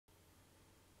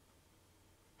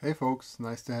Hey folks,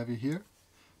 nice to have you here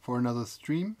for another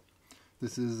stream.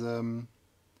 This is a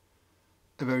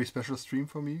very special stream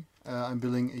for me. I'm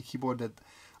building a keyboard that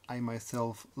I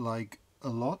myself like a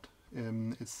lot.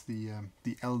 It's the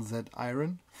LZ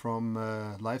Iron from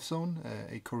LifeZone,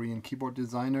 a Korean keyboard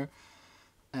designer,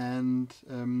 and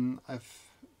I've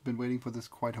been waiting for this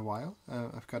quite a while.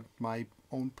 I've got my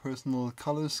own personal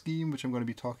color scheme, which I'm going to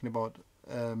be talking about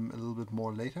a little bit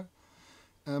more later.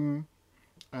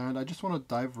 And I just want to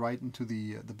dive right into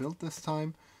the build this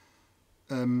time.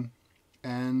 This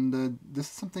is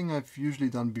something I've usually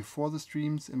done before the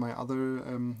streams in my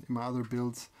other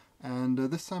builds, and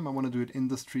this time I want to do it in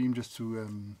the stream just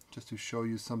to show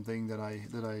you something that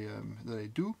I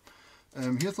do.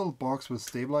 Here's a little box with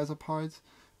stabilizer parts,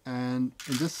 and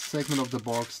in this segment of the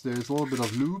box there's a little bit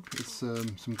of lube. It's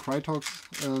some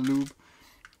Krytox lube,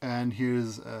 and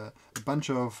here's a bunch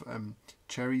of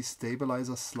cherry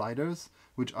stabilizer sliders,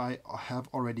 which I have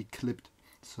already clipped.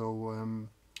 So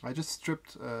I just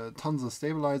stripped tons of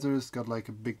stabilizers, got like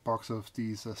a big box of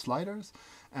these sliders,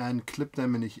 and clipped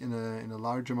them in a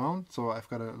large amount. So I've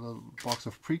got a little box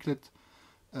of pre-clipped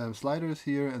sliders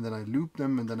here, and then I loop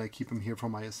them, and then I keep them here for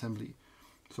my assembly.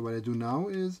 So what I do now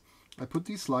is I put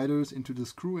these sliders into the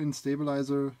screw-in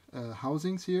stabilizer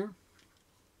housings here,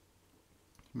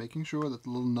 making sure that the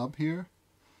little nub here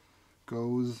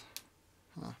goes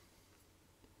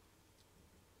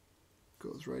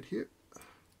right here.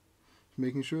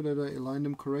 Making sure that I align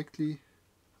them correctly.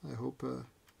 I hope I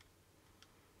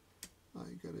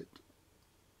got it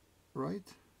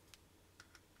right.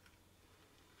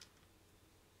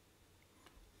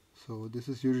 So this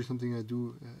is usually something I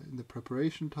do in the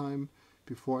preparation time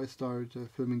before I start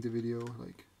filming the video.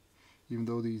 Like, even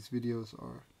though these videos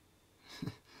are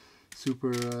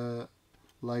super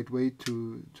lightweight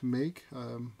to make,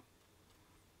 I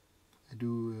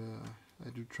do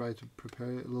try to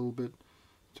prepare a little bit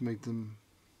to make them,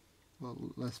 well,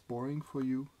 less boring for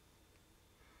you.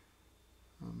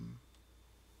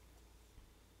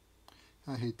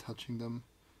 I hate touching them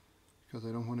because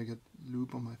I don't want to get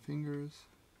lube on my fingers.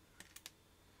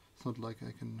 It's not like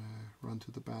I can run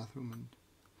to the bathroom and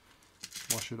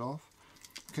wash it off.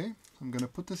 Okay, I'm gonna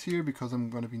put this here because I'm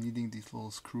gonna be needing these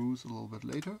little screws a little bit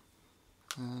later,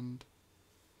 and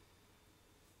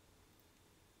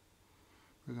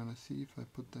we're gonna see if I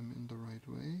put them in the right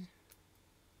way.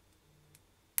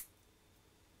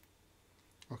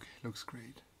 Okay, looks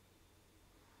great.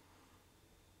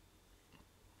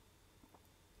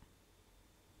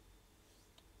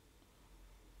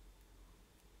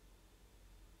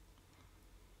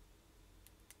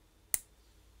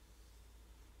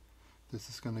 This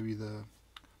is going to be the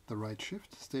right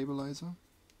shift stabilizer.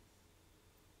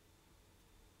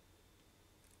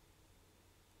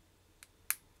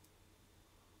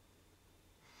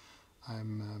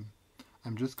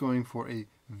 I'm just going for a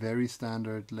very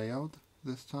standard layout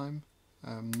this time.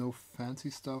 No fancy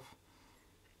stuff,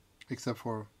 except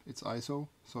for it's ISO,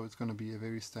 so it's going to be a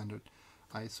very standard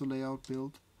ISO layout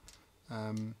build.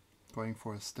 Going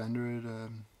for a standard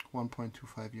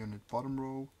 1.25 unit bottom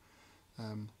row,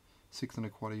 6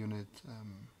 1/4 unit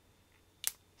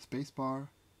spacebar,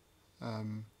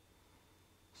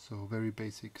 so very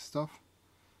basic stuff.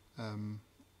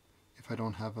 If I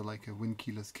don't have like a wind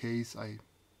keyless case, I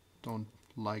don't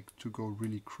like to go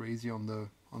really crazy on the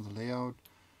layout.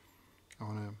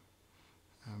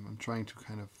 I'm trying to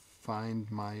kind of find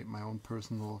my own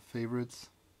personal favorites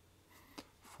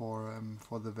for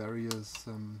the various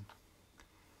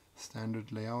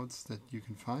standard layouts that you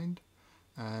can find.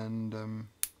 And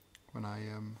when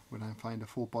I find a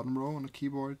full bottom row on a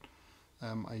keyboard,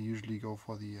 I usually go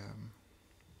for the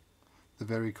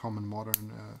very common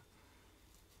modern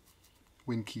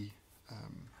Win key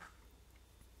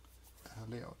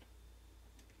layout.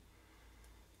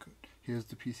 Good. Here's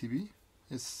the PCB.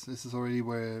 This is already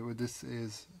where this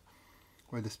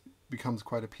becomes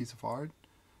quite a piece of art.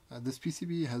 This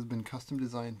PCB has been custom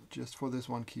designed just for this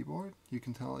one keyboard. You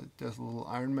can tell there's a little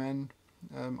Iron Man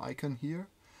icon here,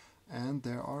 and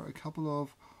there are a couple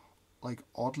of like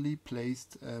oddly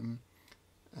placed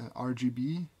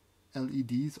RGB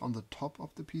LEDs on the top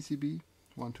of the PCB,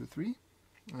 1, 2, 3,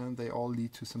 and they all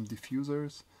lead to some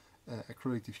diffusers,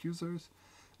 acrylic diffusers,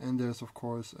 and there's of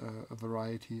course a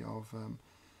variety of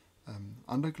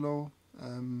underglow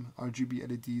RGB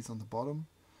LEDs on the bottom.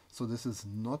 So this is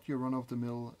not your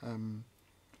run-of-the-mill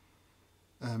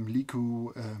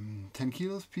Liku 10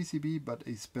 kilos PCB, but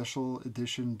a special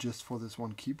edition just for this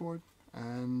one keyboard,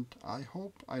 and I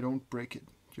hope I don't break it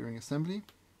during assembly.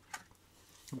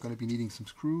 I'm going to be needing some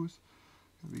screws.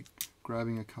 I'll be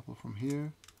grabbing a couple from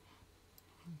here.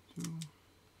 1, 2,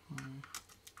 5,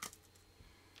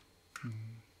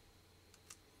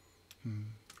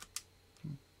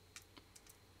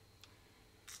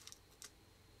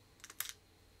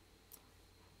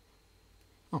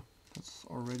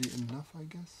 already enough, I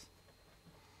guess.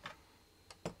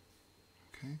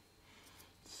 Okay,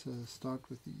 let's start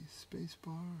with the space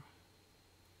bar.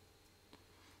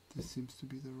 This seems to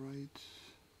be the right...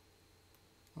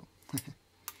 Oh.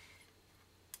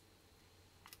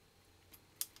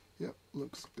 Yep,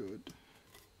 looks good.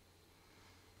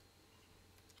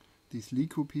 These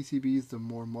Liku PCBs, the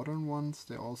more modern ones,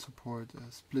 they all support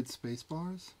split space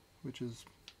bars, which is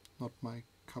not my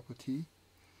cup of tea,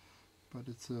 but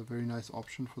it's a very nice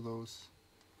option for those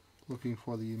looking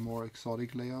for the more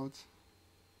exotic layouts.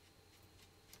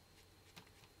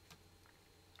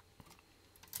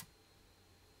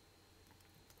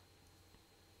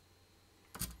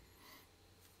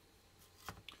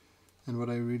 And what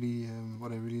I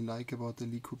really like about the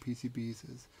Liku PCBs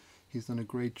is he's done a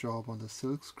great job on the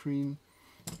silk screen.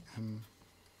 You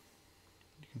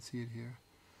can see it here.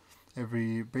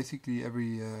 Basically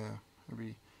every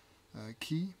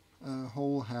key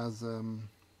hole has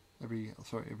every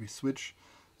switch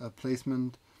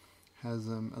placement has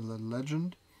a little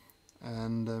legend,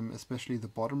 and especially the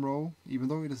bottom row, even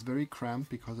though it is very cramped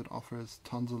because it offers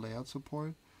tons of layout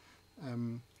support,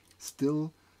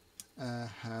 still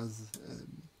has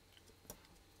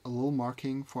a little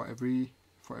marking for every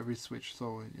switch,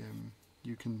 so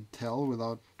you can tell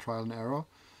without trial and error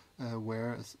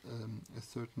where a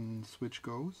certain switch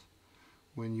goes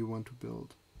when you want to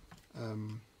build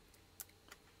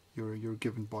your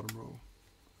given bottom row.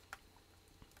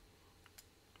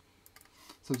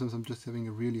 Sometimes I'm just having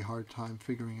a really hard time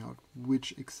figuring out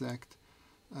which exact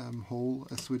hole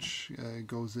a switch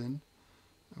goes in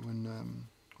when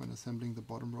assembling the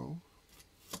bottom row.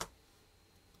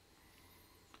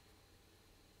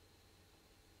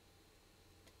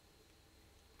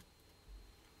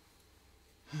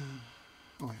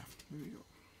 Oh yeah, here we go.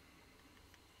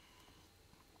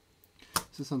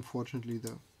 This is unfortunately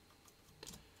the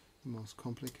most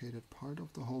complicated part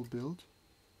of the whole build.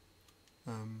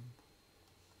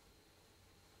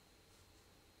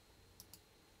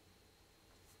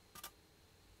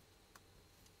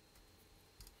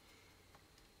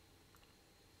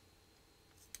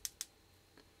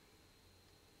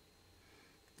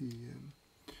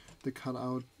 The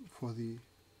cutout for the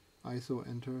ISO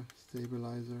enter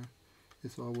stabilizer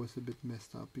is always a bit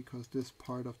messed up because this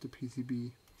part of the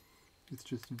PCB is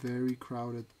just very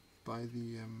crowded by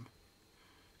the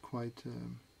quite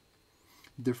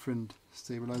different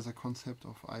stabilizer concept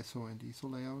of ISO and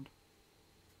ISO layout.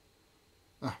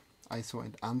 ISO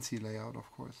and ANSI layout,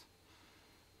 of course.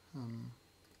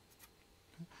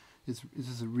 This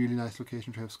is a really nice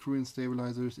location to have screw-in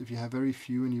stabilizers. If you have very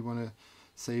few and you want to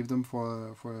save them for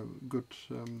a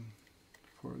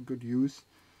good use,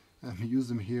 use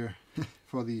them here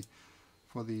for the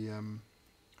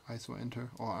ISO enter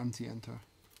or ANSI enter.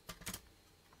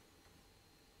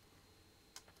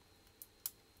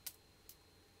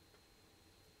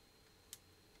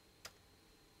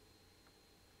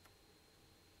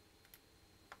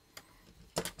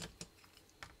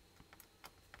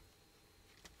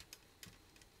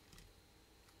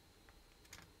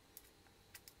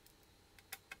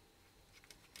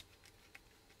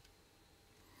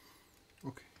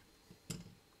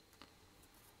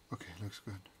 Okay, looks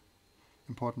good.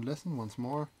 Important lesson once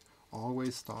more,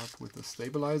 always start with the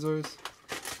stabilizers.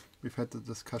 We've had the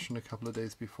discussion a couple of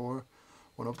days before.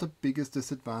 One of the biggest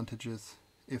disadvantages,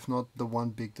 if not the one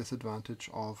big disadvantage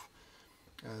of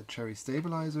Cherry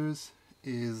stabilizers,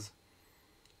 is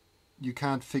you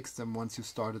can't fix them once you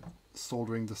started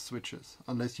soldering the switches,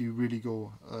 unless you really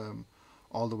go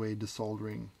all the way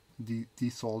desoldering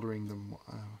them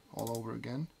all over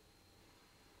again.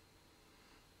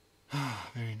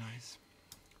 Very nice.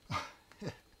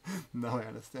 Now I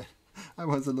understand. I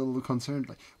was a little concerned,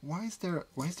 like, why is there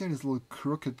this little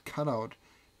crooked cutout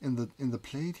in the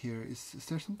plate here? Is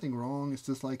there something wrong? Is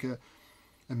this like a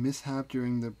mishap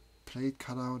during the plate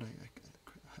cutout? I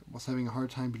was having a hard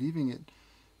time believing it.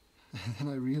 And then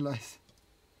I realized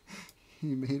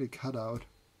he made a cutout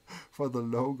for the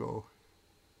logo.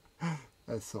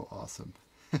 That's so awesome.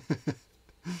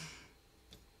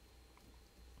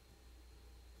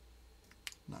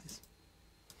 Nice.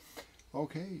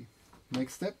 Okay,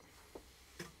 next step.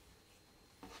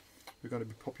 We're going to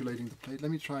be populating the plate.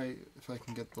 Let me try if I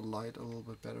can get the light a little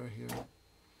bit better here.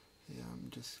 Yeah, I'm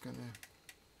just going to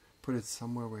put it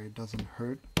somewhere where it doesn't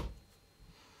hurt.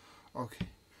 Okay.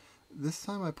 This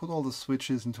time I put all the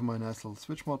switches into my nice little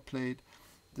switch mod plate.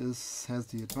 This has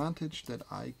the advantage that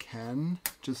I can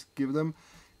just give them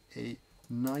a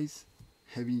nice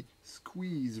heavy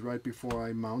squeeze right before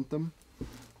I mount them.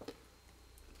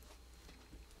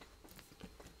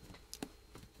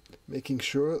 Making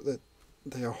sure that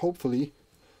they are hopefully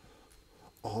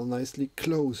all nicely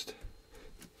closed.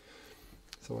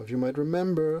 So if you might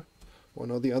remember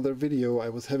one or the other video, I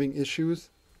was having issues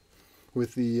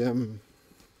with the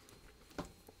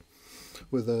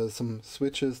some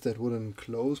switches that wouldn't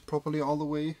close properly all the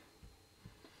way.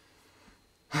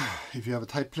 If you have a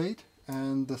tight plate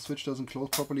and the switch doesn't close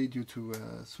properly due to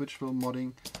switch film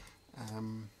modding,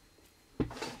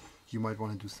 you might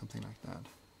want to do something like that.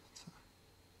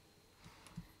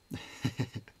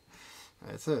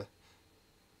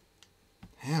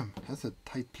 That's a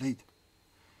tight plate,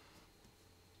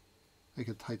 like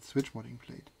a tight switch modding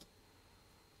plate.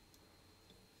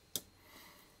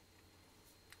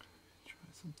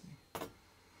 Try something.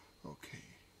 Okay.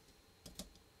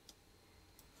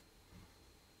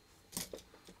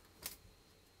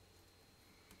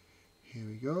 Here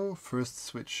we go. First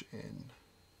switch in.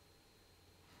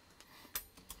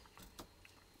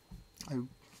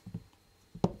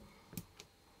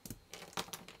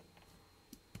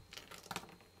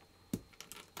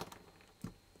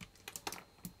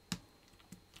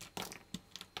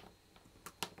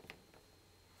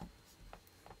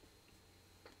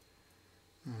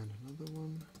 And another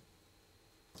one.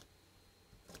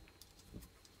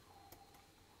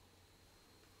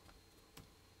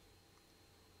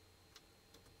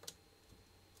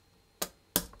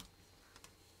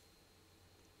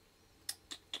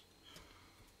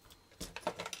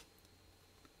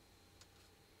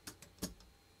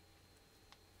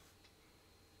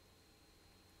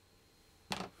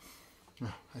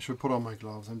 I should put on my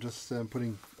gloves. I'm just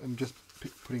putting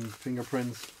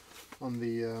fingerprints on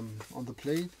the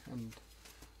plate, and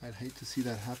I'd hate to see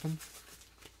that happen.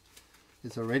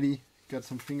 It's already got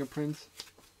some fingerprints,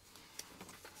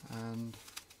 and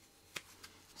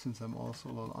since I'm also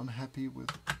a little unhappy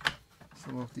with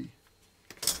some of the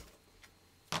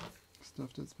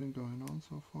stuff that's been going on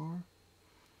so far,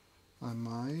 I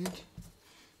might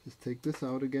just take this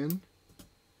out again.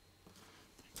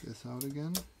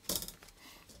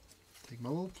 Take my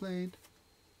little plate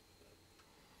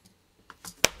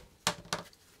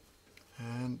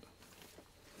and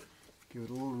give it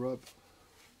a little rub.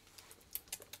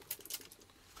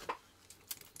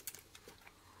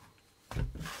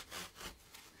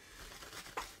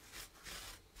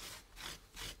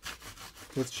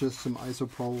 That's just some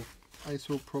isopropyl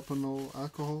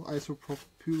alcohol,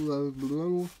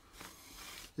 isopropyl.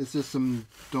 It's just some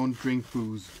don't drink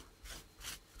booze.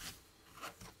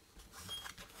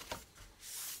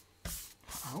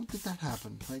 How did that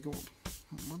happen? Like,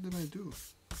 what did I do?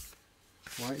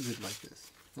 Why is it like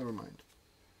this? Never mind.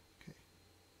 Okay.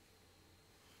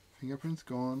 Fingerprints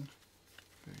gone.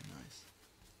 Very nice.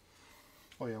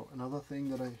 Oh yeah, another thing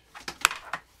that I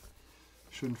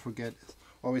shouldn't forget is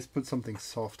always put something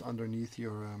soft underneath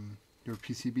your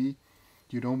PCB.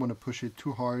 You don't want to push it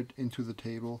too hard into the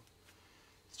table.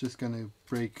 It's just gonna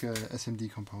break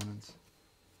SMD components.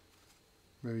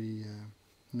 Very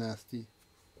nasty.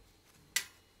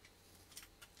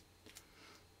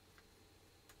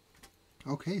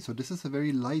 Okay, so this is a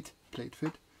very light plate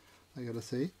fit, I gotta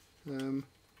say. Haven't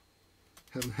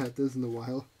had this in a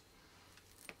while.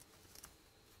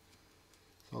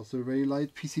 It's also a very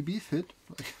light PCB fit.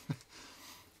 It's,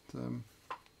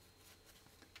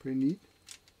 pretty neat.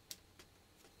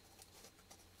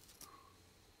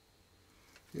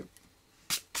 Yep.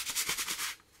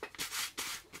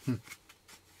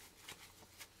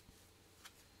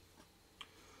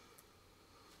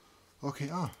 Okay,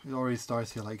 it already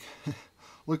starts here. Like,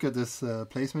 look at this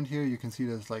placement here. You can see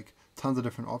there's like tons of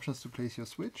different options to place your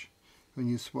switch. When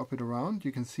you swap it around,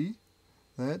 you can see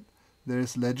that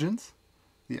there's legends.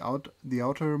 The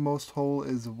outermost hole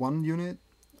is 1 unit,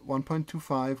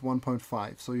 1.25,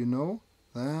 1.5. So you know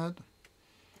that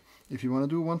if you want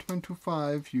to do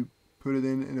 1.25, you put it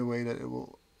in a way that it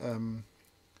will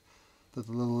that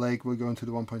the little leg will go into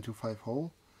the 1.25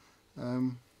 hole.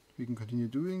 We can continue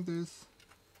doing this.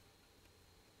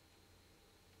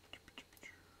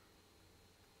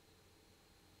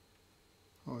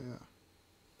 Oh yeah.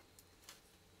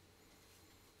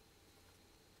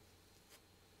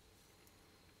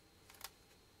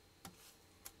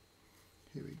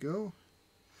 Here we go.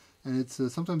 And it's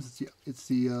sometimes it's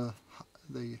the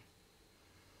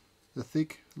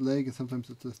thick leg, and sometimes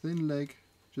it's the thin leg.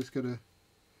 Just gotta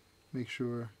make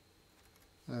sure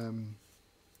you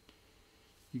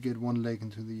get one leg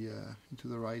into the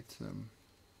right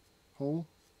hole.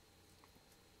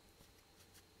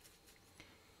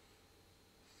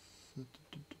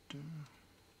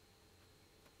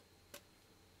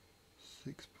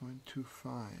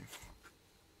 6.25.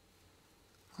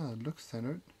 It looks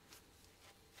centered.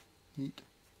 Neat.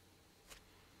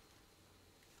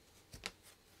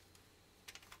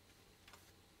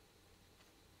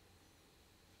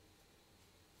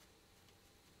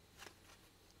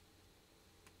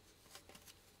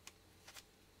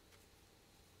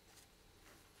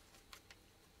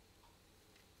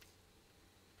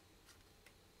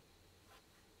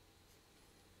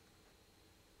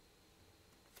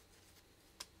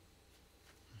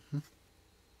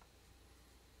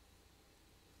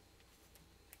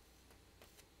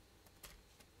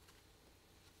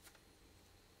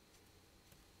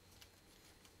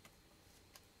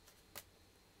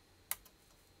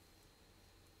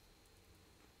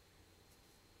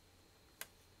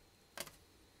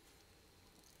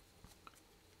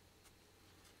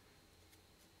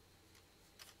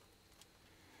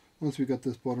 once we got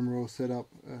this bottom row set up,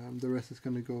 the rest is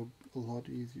going to go a lot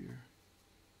easier.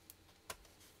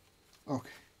 Okay,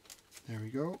 there we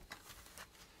go.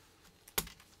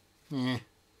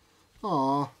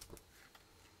 Aww,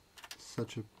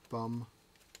 such a bum.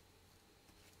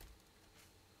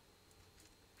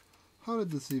 How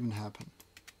did this even happen?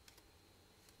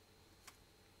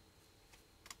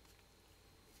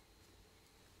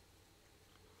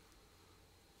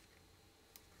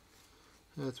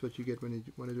 That's what you get when you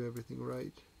want to do everything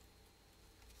right.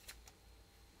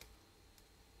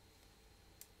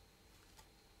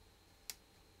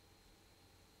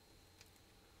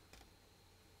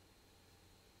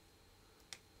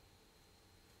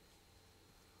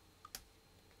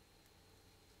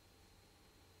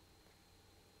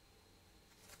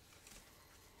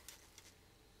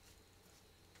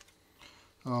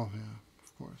 Oh yeah,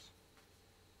 of course.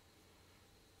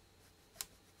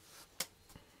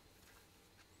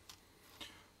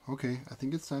 Okay, I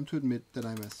think it's time to admit that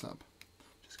I messed up.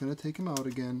 Just gonna take him out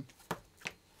again.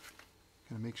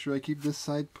 Gonna make sure I keep this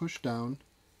side pushed down.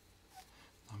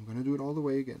 I'm gonna do it all the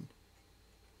way again.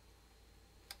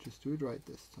 Just do it right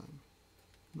this time.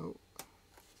 No.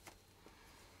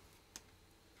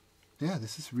 Yeah,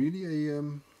 this is really a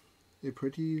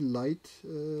pretty light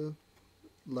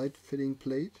light fitting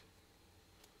plate.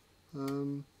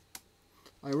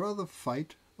 I rather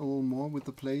fight a little more with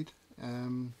the plate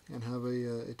and have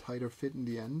a tighter fit in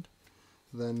the end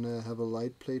than have a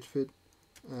light plate fit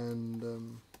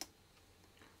and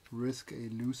risk a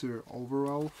looser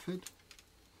overall fit.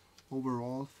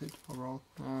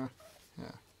 Yeah,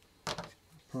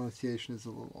 pronunciation is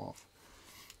a little off.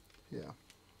 Yeah,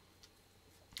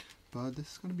 but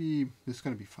this is gonna be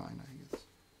fine, I guess.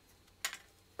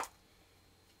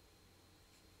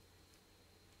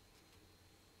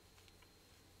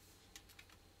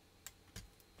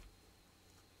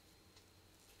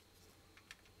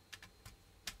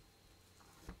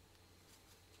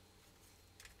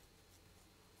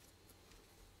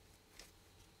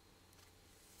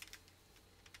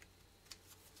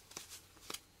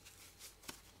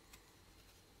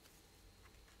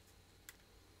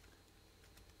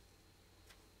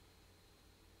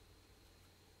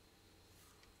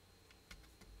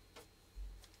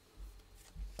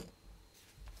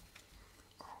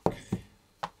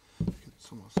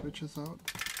 Some more switches out.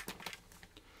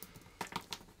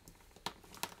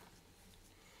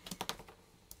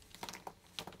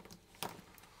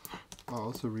 I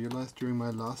also realized during my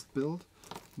last build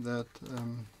that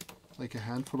like a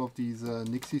handful of these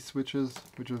Nixie switches,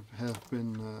 which have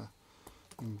been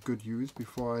in good use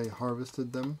before I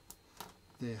harvested them,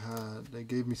 they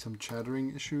gave me some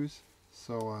chattering issues,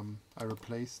 so I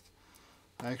replaced.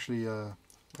 I actually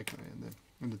like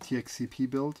in the TXCP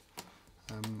build,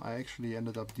 I actually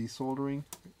ended up desoldering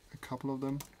a couple of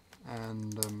them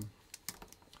and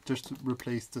just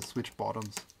replaced the switch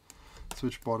bottoms.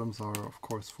 Switch bottoms are of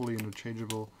course fully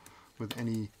interchangeable with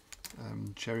any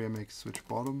Cherry MX switch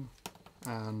bottom,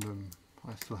 and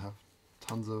I still have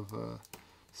tons of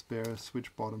spare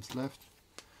switch bottoms left.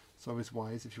 It's always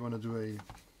wise if you want to do a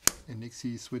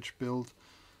Nixie switch build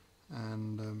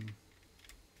and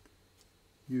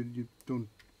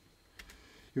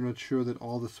you're not sure that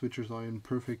all the switches are in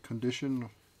perfect condition.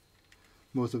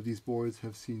 Most of these boards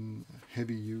have seen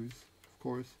heavy use, of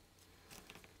course.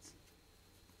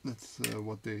 That's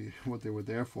what they were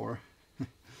there for.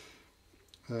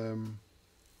 Then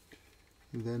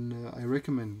I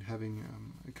recommend having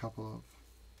a couple of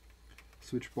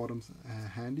switch bottoms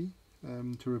handy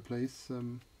to replace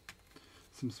some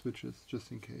switches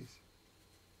just in case.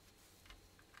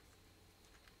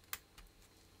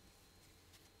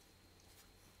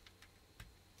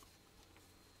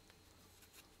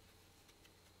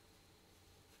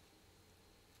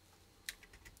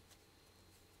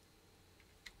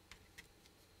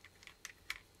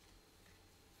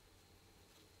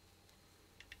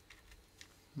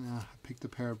 I picked a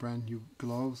pair of brand new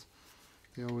gloves.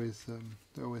 They always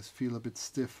feel a bit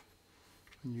stiff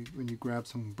when you grab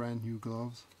some brand new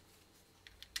gloves.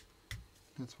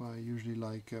 That's why I usually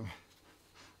like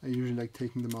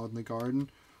taking them out in the garden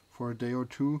for a day or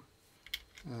two,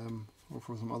 or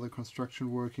for some other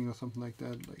construction working or something like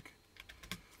that. Like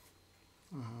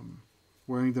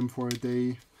wearing them for a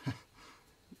day.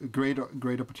 A great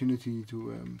opportunity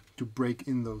to break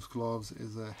in those gloves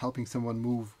is helping someone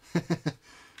move.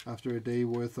 After a day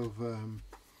worth of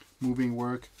moving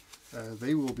work,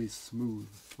 they will be smooth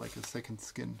like a second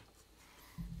skin.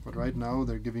 But right now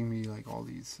they're giving me like all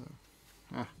these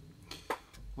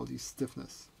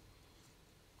stiffness.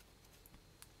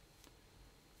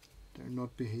 They're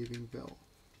not behaving well.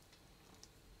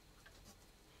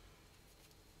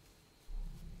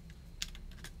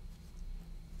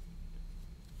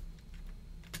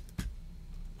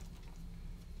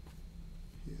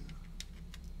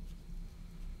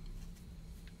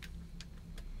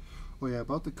 Oh yeah,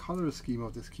 about the color scheme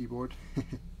of this keyboard.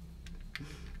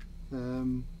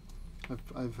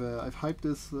 I've hyped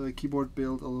this keyboard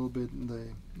build a little bit in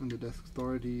the Desk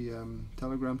Authority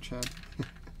Telegram chat.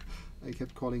 I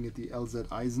kept calling it the LZ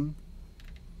Eisen.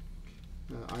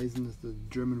 Eisen is the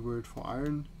German word for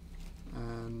iron,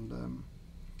 and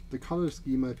the color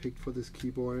scheme I picked for this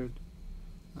keyboard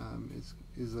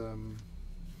is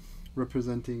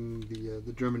representing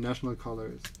the German national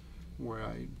colors, where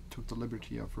I took the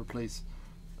liberty of replace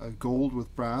gold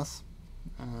with brass,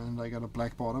 and I got a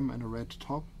black bottom and a red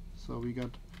top. So we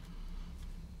got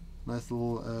nice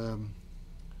little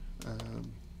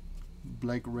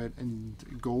black, red, and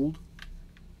gold,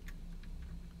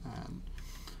 and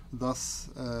thus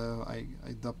I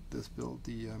dubbed this build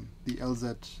the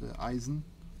LZ Eisen,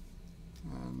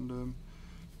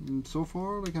 and so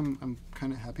far, like, I'm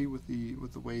kind of happy with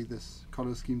the way this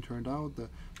color scheme turned out.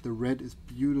 The red is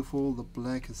beautiful, the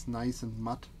black is nice and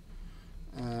matte.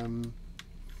 I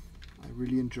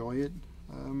really enjoy it.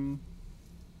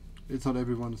 It's not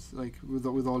everyone's, like, with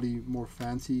all the more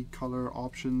fancy color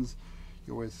options,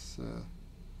 you're always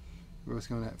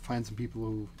gonna find some people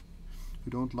who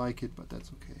don't like it, but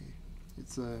that's okay.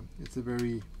 It's a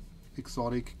very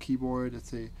exotic keyboard.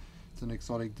 It's an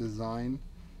exotic design.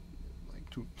 Like,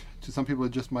 to some people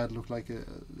it just might look like a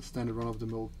standard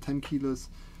run-of-the-mill 10 keyless,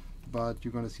 but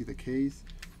you're gonna see the case,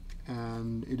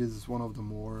 and it is one of the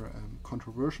more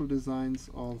controversial designs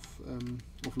of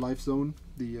LifeZone,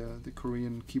 the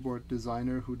Korean keyboard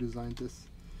designer who designed this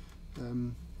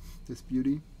this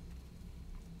beauty.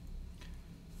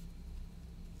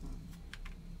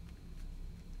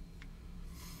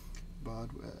 But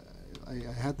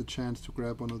I had the chance to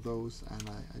grab one of those, and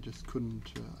I just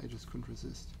couldn't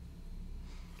resist.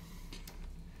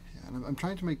 Yeah, and I'm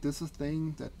trying to make this a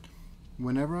thing that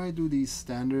whenever I do these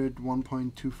standard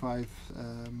 1.25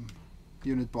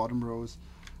 unit bottom rows,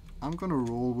 I'm gonna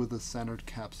roll with the standard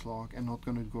caps lock and not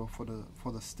gonna go for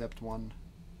the stepped one.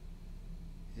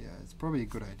 Yeah, it's probably a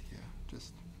good idea.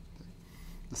 Just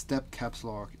the stepped caps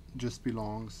lock just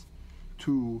belongs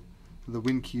to the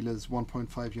Win keyless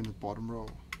 1.5 unit bottom row.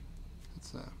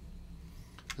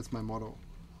 That's my motto.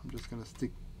 I'm just gonna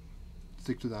stick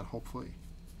to that. Hopefully,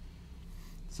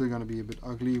 still gonna be a bit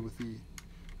ugly with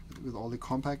all the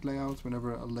compact layouts.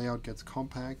 Whenever a layout gets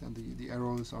compact and the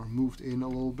arrows are moved in a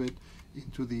little bit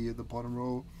into the bottom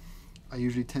row, I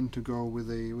usually tend to go with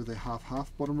a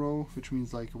half bottom row, which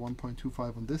means like a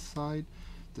 1.25 on this side,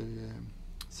 the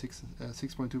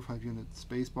 6.25 unit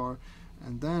spacebar,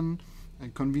 and then I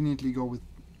conveniently go with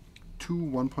two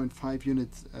 1.5 unit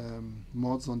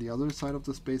mods on the other side of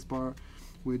the spacebar,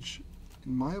 which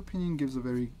in my opinion gives a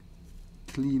very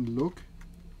clean look.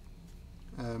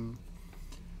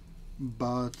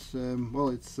 But well,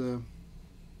 it's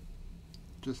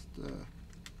just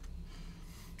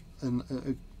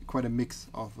quite a mix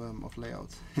of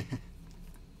layouts.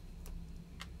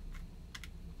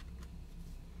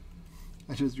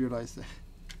 I just realized that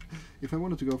if I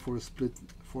wanted to go for a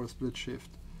split shift,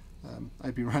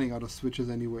 I'd be running out of switches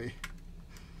anyway.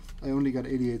 I only got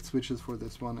 88 switches for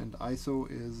this one, and ISO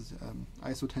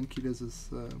 10 keyless is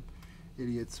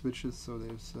 88 switches, so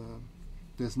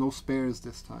there's no spares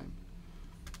this time.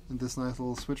 And this nice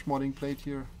little switch modding plate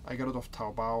here, I got it off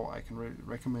Taobao. I can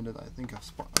recommend it. I think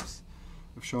I've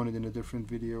shown it in a different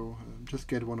video. Just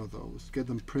get one of those. Get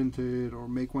them printed, or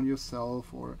make one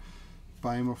yourself, or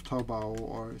buy them off Taobao,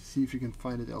 or see if you can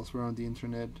find it elsewhere on the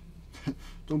internet.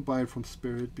 Don't buy it from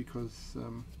Spirit, because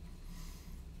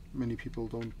many people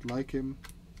don't like him.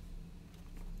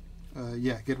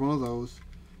 Yeah, get one of those.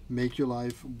 Make your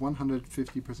life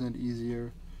 150%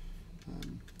 easier.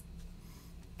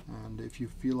 And if you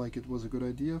feel like it was a good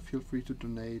idea, feel free to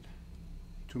donate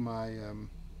to my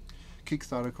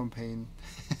Kickstarter campaign.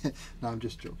 No, I'm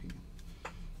just joking.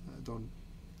 Don't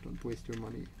waste your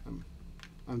money.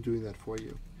 I'm doing that for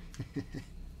you.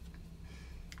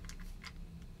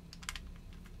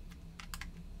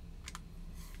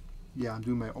 Yeah, I'm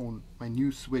doing my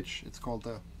new switch. It's called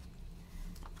the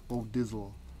Bo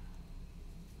Dizzle.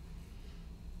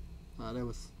 That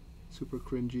was super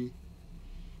cringy.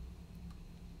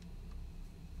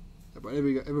 But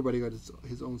everybody got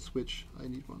his own switch. I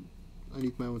need one. I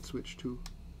need my own switch too.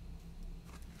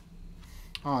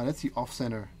 Ah, that's the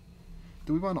off-center.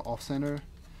 Do we want an off-center?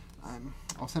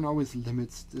 Off-center always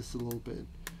limits this a little bit.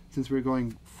 Since we're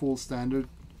going full standard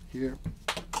here.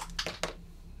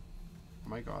 Oh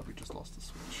my god, we just lost the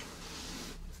switch.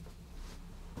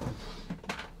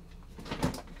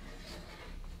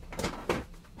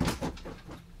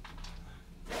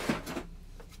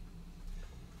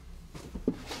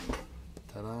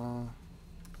 Ta-da!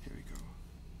 Here we go.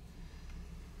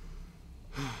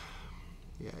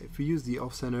 if we use the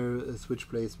off-center switch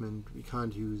placement, we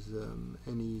can't use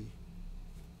any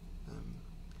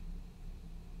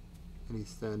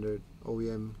standard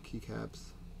OEM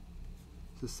keycaps.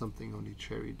 This is something only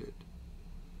Cherry did.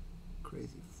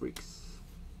 Crazy freaks.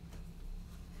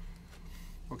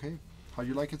 Okay, how do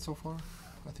you like it so far?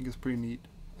 I think it's pretty neat.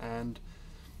 And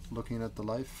looking at the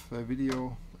live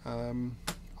video, I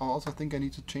also think I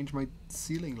need to change my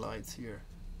ceiling lights here.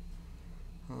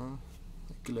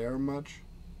 Glare much?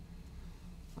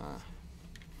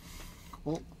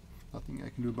 Well, nothing I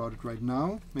can do about it right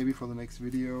now. Maybe for the next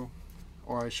video,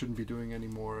 or I shouldn't be doing any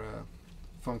more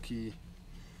funky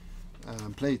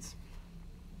plates.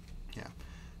 Yeah.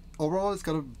 Overall, it's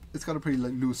got a pretty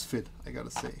loose fit, I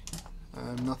gotta say.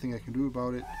 Nothing I can do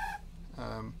about it.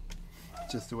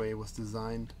 Just the way it was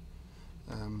designed.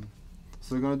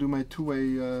 So we're gonna do my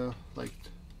two-way,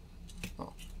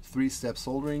 three-step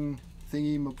soldering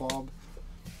thingy mabob.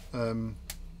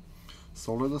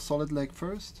 Solder the solid leg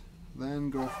first, then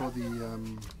go for the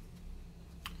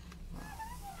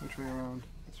which way around?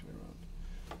 This way around.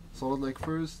 Solid leg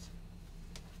first,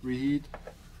 reheat,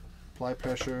 apply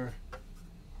pressure,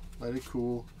 let it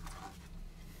cool,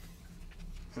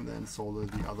 and then solder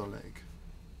the other leg.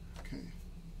 Okay.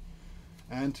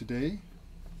 And today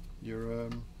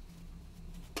you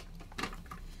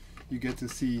get to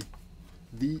see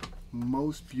the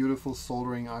most beautiful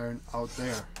soldering iron out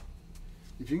there.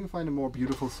 If you can find a more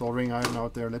beautiful soldering iron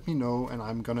out there, let me know, and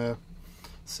I'm gonna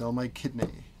sell my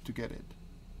kidney to get it.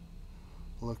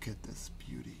 Look at this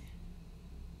beauty.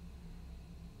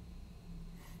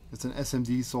 It's an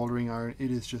SMD soldering iron. It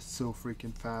is just so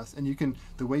freaking fast, and you can,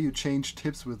 the way you change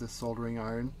tips with this soldering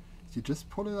iron, you just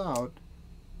pull it out.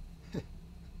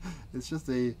 It's just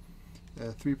a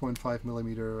 3.5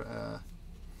 millimeter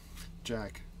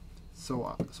jack.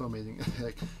 So amazing.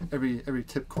 Like every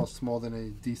tip costs more than a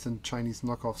decent Chinese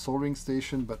knockoff soldering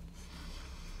station, but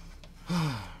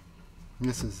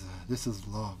this is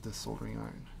love, this soldering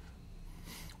iron.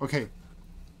 Okay,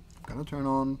 I'm gonna turn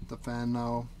on the fan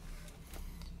now.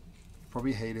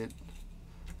 Probably hate it,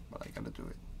 but I gotta do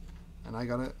it. And I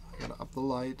gotta up the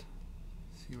light.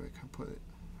 See where I can put it.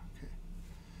 Okay.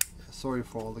 Yeah, sorry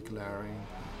for all the glaring.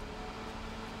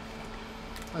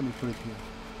 Let me put it here.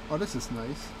 Oh, this is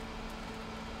nice.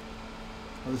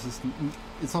 Oh,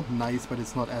 it's not nice, but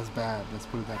it's not as bad. Let's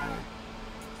put it that way.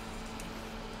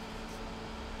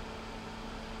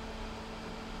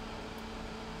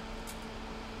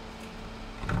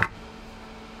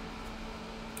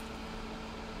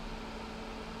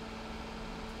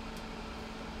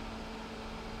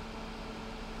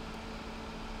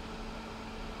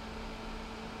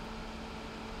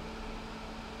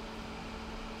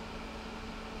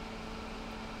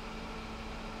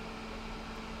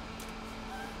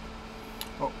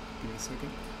 Oh, give me a second.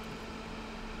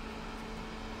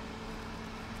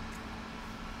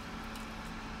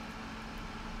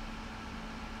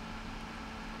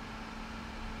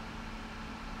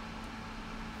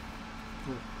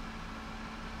 Oh.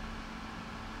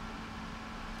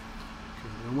 Okay,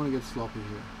 I don't want to get sloppy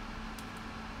here.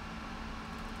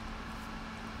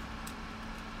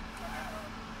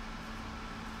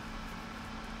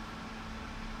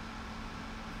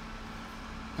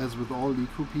 As with all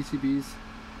Liku PCBs,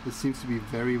 this seems to be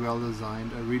very well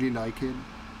designed. I really like it.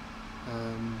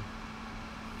 I'm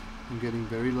getting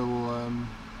very little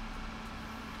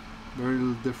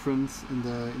difference in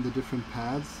the different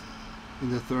pads in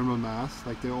the thermal mass.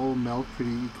 Like they all melt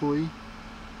pretty equally.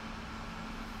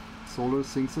 Solder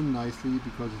sinks in nicely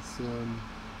because it's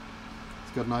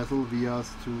got nice little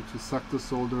vias to suck the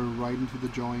solder right into the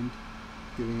joint,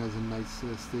 giving us a nice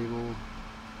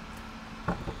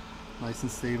nice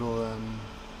and stable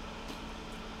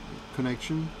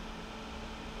connection.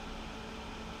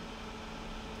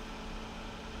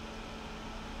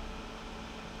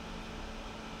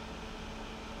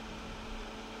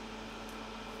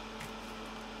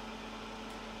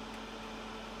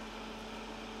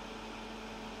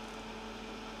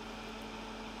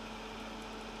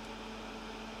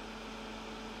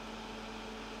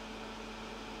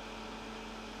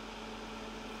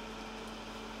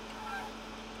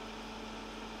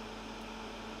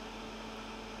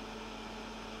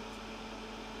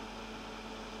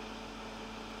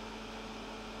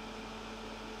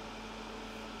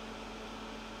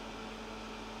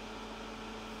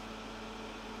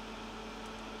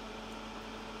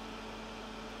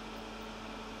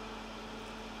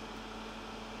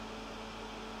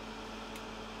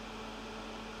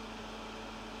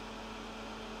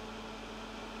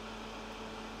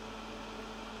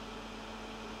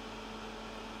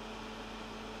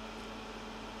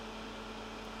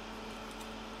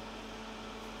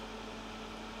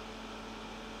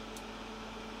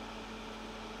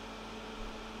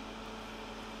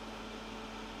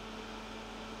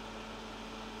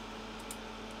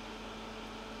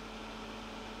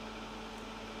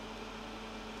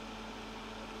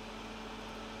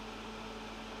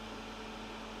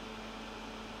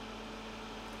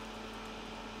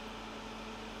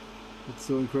 It's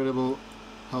so incredible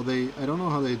how they, I don't know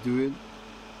how they do it,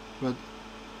 but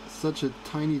such a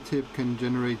tiny tip can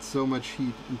generate so much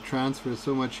heat and transfer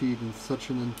so much heat in such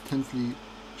an intensely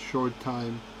short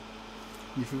time.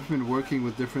 If you've been working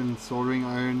with different soldering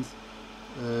irons,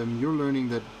 you're learning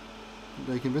that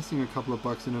like investing a couple of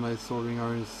bucks in a nice soldering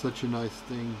iron is such a nice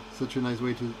thing, such a nice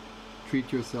way to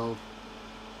treat yourself.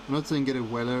 I'm not saying get a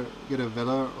Weller,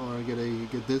 or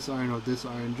get this iron or this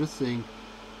iron. Just saying,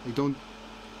 like don't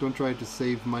try to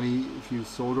save money if you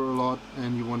solder a lot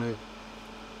and you wanna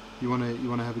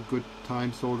have a good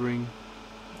time soldering.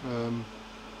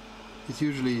 It's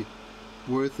usually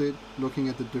worth it looking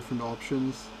at the different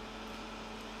options,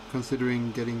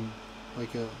 considering getting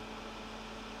like a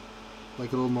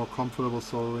little more comfortable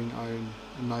soldering iron,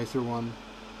 a nicer one.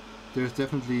 There's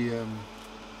definitely a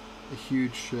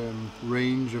huge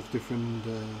range of different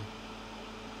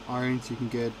irons you can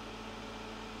get,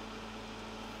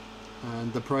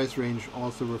 and the price range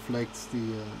also reflects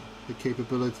the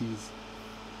capabilities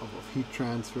of heat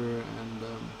transfer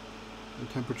and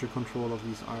temperature control of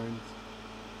these irons.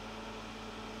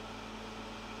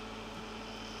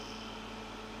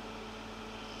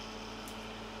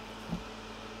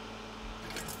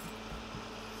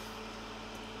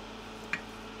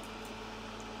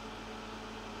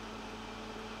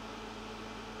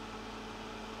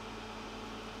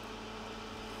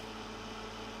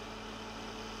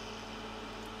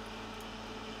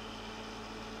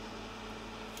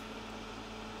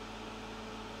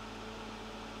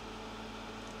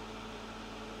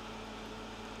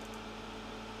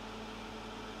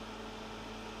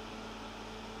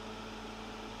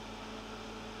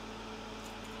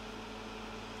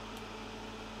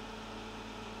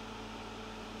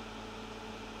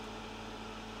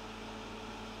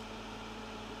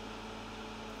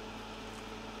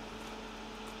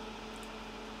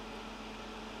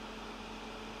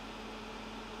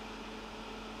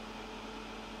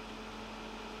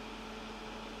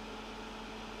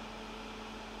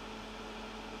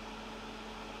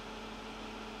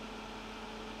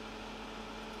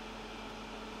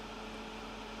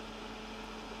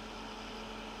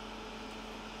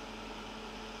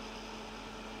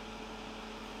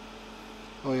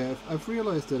 Oh yeah, I've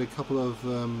realized that a couple of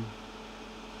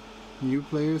new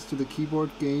players to the keyboard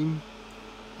game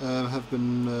have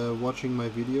been watching my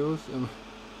videos. I'm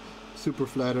super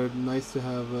flattered. Nice to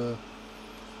have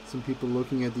some people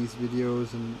looking at these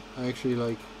videos and actually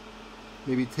like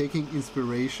maybe taking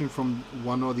inspiration from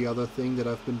one or the other thing that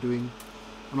I've been doing.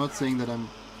 I'm not saying that I'm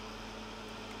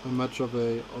much of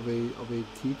a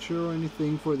teacher or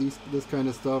anything for this kind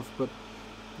of stuff, but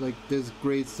like there's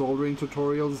great soldering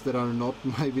tutorials that are not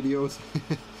my videos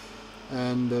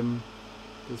and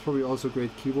there's probably also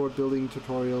great keyboard building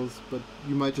tutorials, but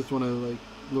you might just want to like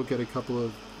look at a couple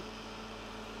of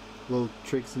little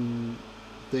tricks and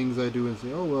things I do and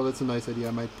say, oh well, that's a nice idea,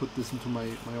 I might put this into my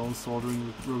own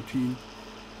soldering routine.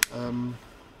 Oh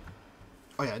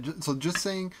yeah, so just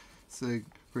saying, it's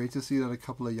great to see that a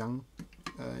couple of young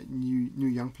new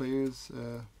young players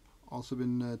also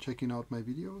been checking out my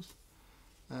videos.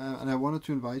 And I wanted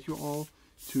to invite you all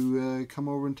to come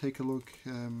over and take a look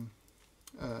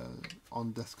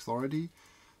on Desk Authority.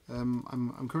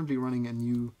 I'm currently running a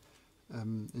new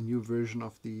version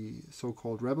of the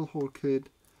so-called Rebel Hole kit.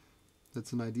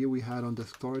 That's an idea we had on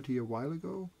Desk Authority a while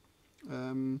ago,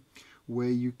 where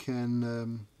you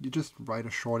can you just write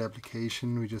a short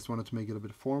application. We just wanted to make it a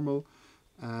bit formal,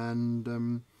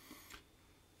 and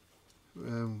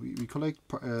we collect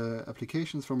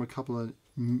applications from a couple of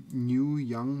new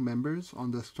young members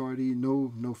on Desk Authority.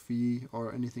 No fee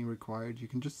or anything required. You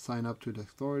can just sign up to Desk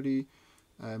Authority,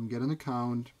 get an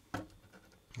account,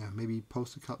 maybe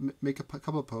post make a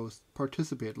couple of posts,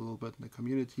 participate a little bit in the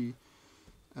community,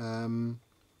 and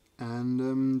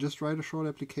just write a short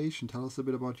application. Tell us a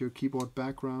bit about your keyboard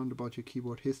background, about your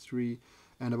keyboard history,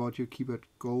 and about your keyboard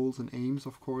goals and aims,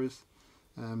 of course.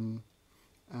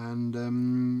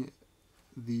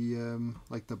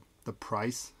 The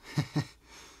price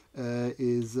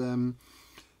is I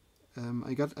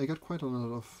got quite a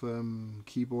lot of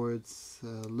keyboards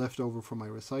left over from my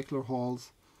recycler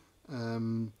hauls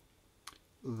that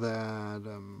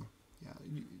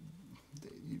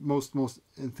most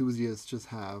enthusiasts just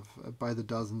have by the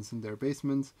dozens in their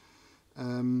basements,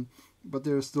 but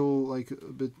they're still like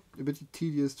a bit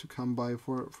tedious to come by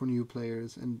for new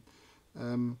players, and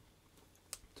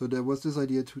so there was this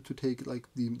idea to take like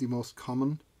the most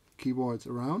common keyboards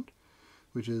around,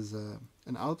 which is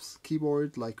an Alps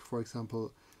keyboard, like for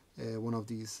example one of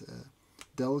these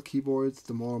Dell keyboards,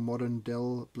 the more modern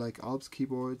Dell Black Alps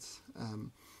keyboards,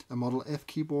 a Model F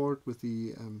keyboard with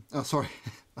the a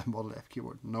Model F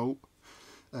keyboard, no,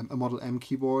 a Model M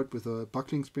keyboard with a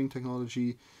buckling spring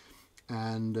technology,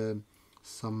 and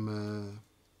some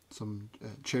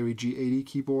Cherry G80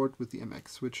 keyboard with the MX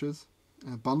switches.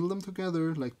 Bundle them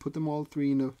together, like put them all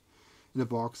three in a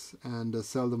box, and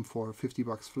sell them for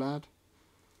 $50 flat.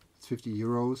 It's 50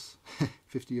 euros,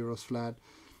 50 euros flat,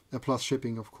 plus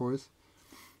shipping, of course.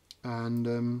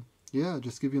 And yeah,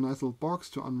 just give you a nice little box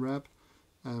to unwrap.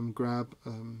 Grab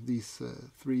these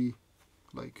three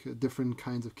different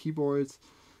kinds of keyboards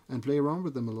and play around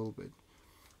with them a little bit.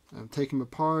 Take them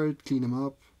apart, clean them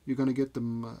up. You're gonna get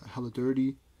them hella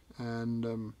dirty,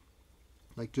 and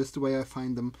like just the way I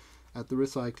find them at the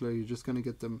recycler, you're just gonna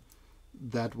get them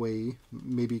that way.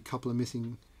 Maybe a couple of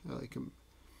missing, I'm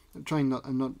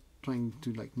not trying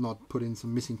to not put in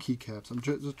some missing keycaps. I'm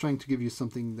just trying to give you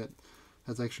something that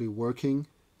that's actually working.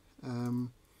 You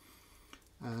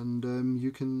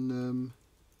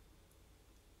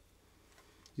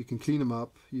can clean them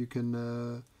up, you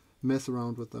can mess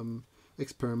around with them,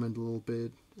 experiment a little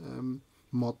bit,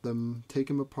 mod them, take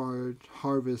them apart,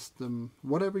 harvest them,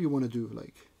 whatever you want to do,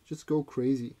 just go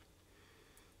crazy.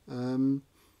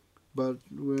 But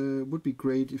it would be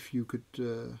great if you could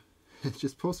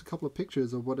just post a couple of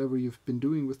pictures of whatever you've been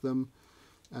doing with them,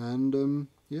 and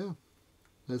yeah,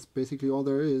 that's basically all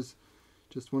there is.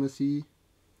 Just want to see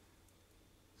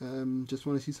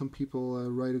some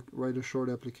people write a short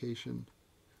application,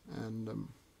 and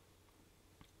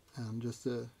just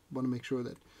want to make sure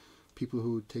that people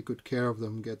who take good care of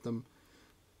them get them,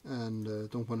 and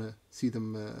don't want to see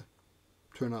them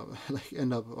turn out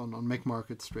end up on Mac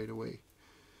Market straight away.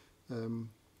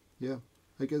 Yeah,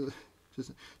 I guess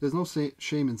just there's no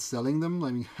shame in selling them.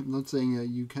 I mean, I'm not saying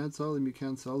you can't sell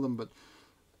them, but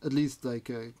at least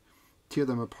tear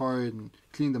them apart and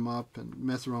clean them up and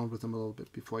mess around with them a little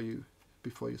bit before you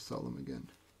sell them again.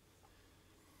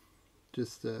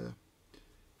 Just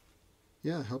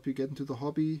yeah, help you get into the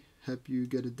hobby, help you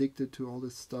get addicted to all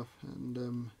this stuff,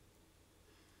 and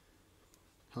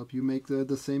help you make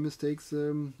the same mistakes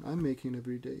I'm making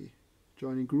every day,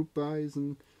 joining group buys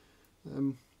and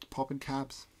popping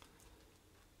caps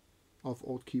of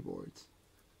old keyboards.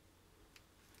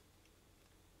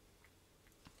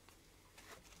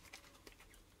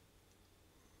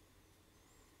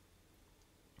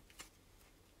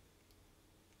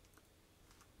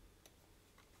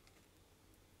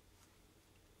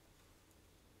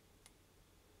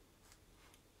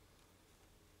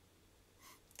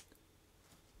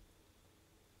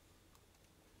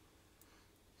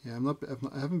 Yeah,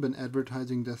 I haven't been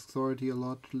advertising Desk Authority a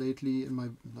lot lately in my,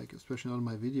 especially not in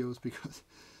my videos, because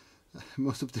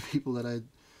most of the people that I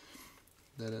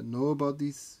know about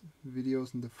these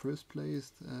videos in the first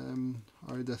place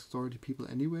are Desk Authority people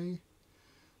anyway.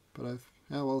 But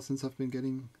since I've been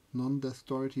getting non-Desk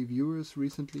Authority viewers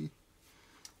recently,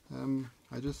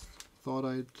 I just thought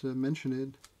I'd mention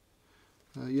it.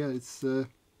 Yeah, it's the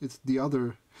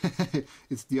other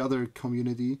it's the other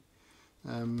community.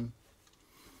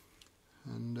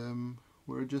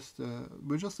 We're just a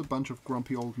bunch of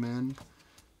grumpy old men,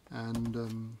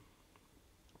 and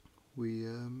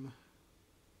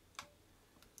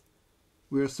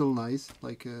we're still nice,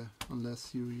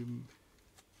 unless you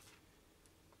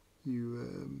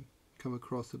come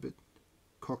across a bit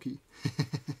cocky.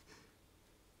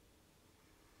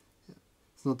 Yeah.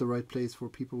 It's not the right place for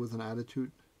people with an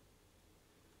attitude,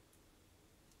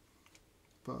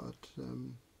 but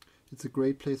it's a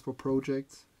great place for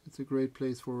projects. It's a great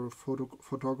place for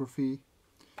photography.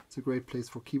 It's a great place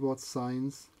for keyboard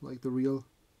signs, like the real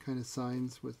kind of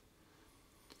signs with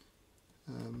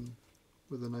a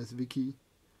nice wiki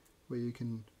where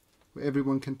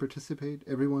everyone can participate.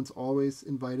 Everyone's always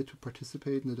invited to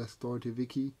participate in the Desk Authority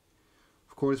wiki.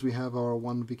 Of course, we have our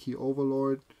one wiki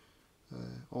overlord.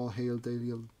 All hail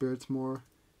Daniel Birdsmore.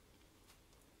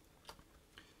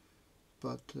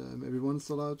 But everyone's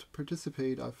allowed to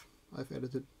participate. I've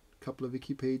edited couple of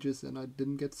wiki pages and I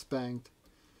didn't get spanked,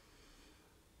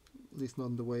 at least not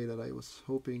in the way that I was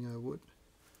hoping I would.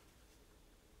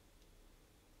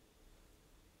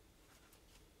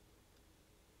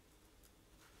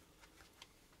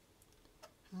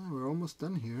 We're almost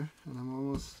done here, and I'm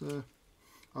almost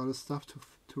out of stuff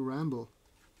to ramble.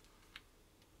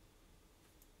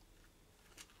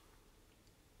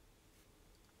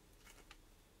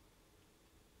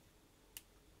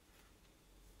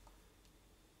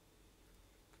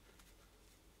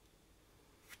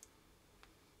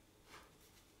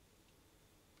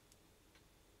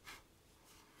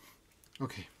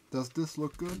 Okay, does this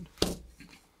look good?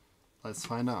 Let's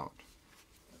find out.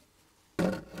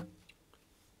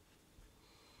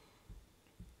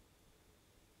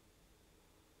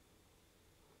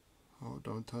 Oh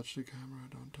don't touch the camera,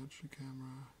 don't touch the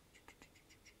camera.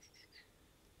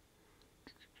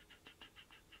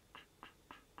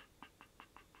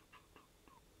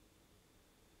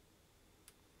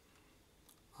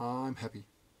 I'm happy.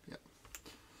 Yeah,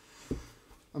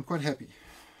 I'm quite happy.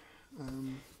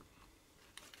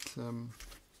 It's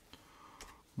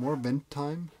more vent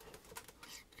time.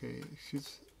 Okay,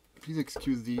 please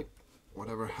excuse the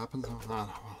whatever happens. Oh,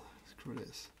 well, screw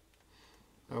this.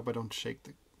 I hope I don't shake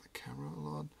the camera a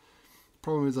lot.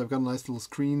 Problem is I've got a nice little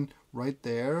screen right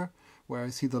there where I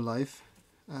see the live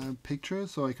picture,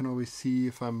 so I can always see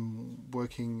if I'm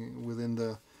working within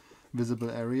the visible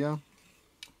area.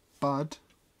 But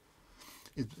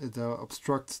it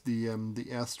obstructs the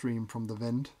airstream from the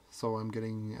vent, so I'm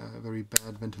getting very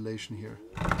bad ventilation here.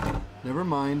 Never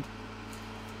mind.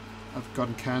 I've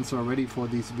gotten cancer already for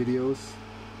these videos.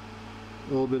 A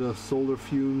little bit of solder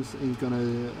fumes ain't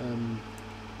gonna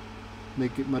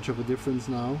make it much of a difference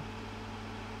now.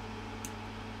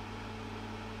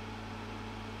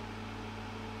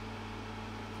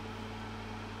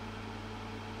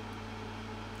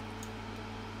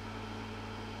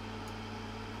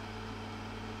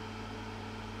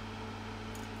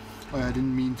 Oh, I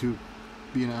didn't mean to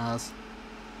be an ass.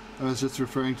 I was just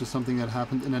referring to something that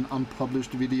happened in an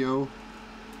unpublished video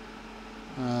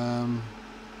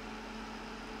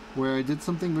where I did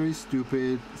something very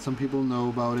stupid. Some people know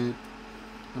about it,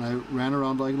 and I ran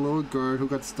around like a little girl who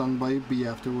got stung by a bee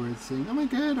afterwards, saying, oh my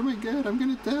god, I'm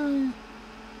gonna die."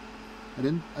 I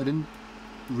didn't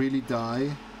really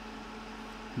die,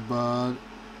 but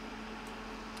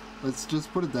let's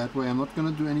just put it that way. I'm not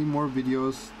gonna do any more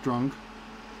videos drunk.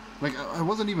 Like, I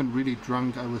wasn't even really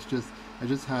drunk. I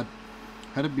just had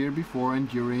a beer before and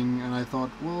during, and I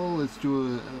thought, well, let's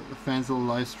do a fancy little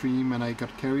live stream, and I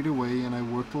got carried away and I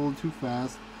worked a little too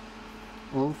fast,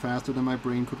 a little faster than my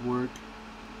brain could work,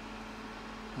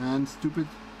 and stupid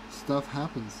stuff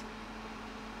happens.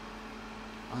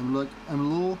 I'm a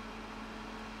little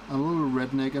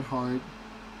redneck at heart,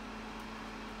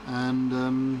 and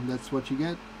that's what you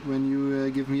get when you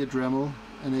give me a Dremel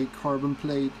and a carbon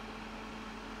plate.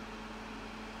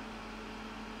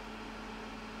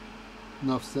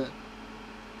 Enough said.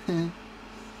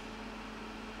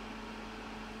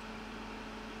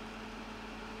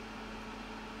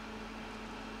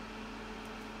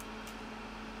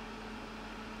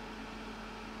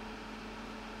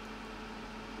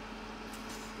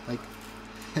 Like,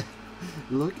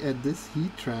 look at this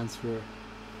heat transfer.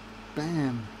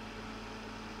 Bam.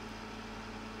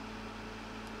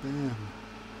 Bam.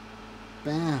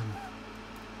 Bam.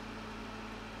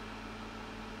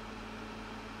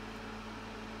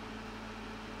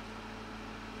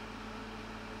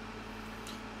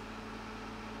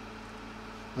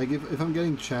 Like if I'm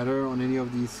getting chatter on any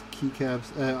of these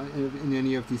keycaps, in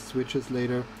any of these switches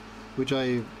later, which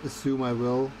I assume I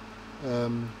will,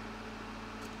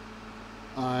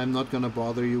 I'm not gonna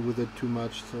bother you with it too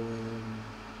much. So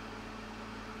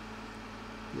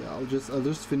yeah, I'll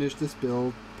just finish this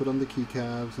build, put on the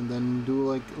keycaps, and then do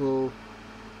like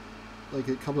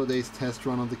a couple of days test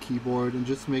run on the keyboard, and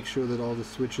just make sure that all the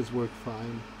switches work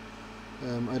fine.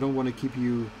 I don't want to keep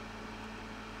you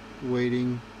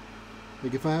waiting.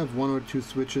 Like if I have one or two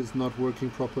switches not working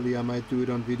properly, I might do it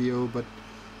on video, but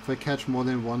if I catch more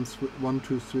than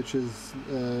two switches,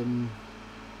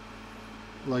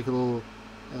 like a little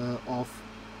off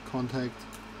contact,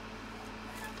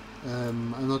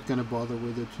 I'm not gonna bother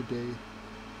with it today.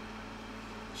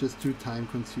 It's just too time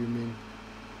consuming.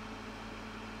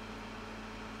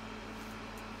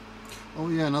 Oh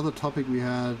yeah, another topic we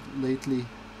had lately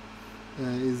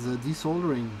is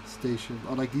desoldering station,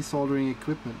 or like desoldering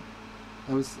equipment.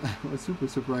 I was super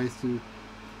surprised to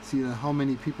see how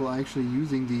many people are actually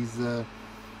using these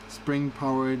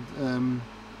spring-powered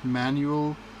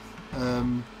manual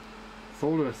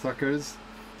solder suckers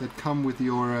that come with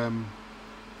your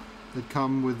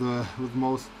with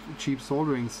most cheap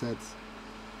soldering sets.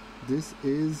 This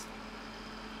is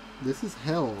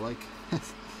hell. Like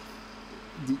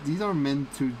these are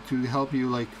meant to help you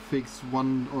like fix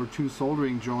one or two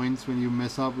soldering joints when you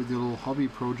mess up with your little hobby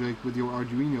project with your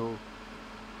Arduino.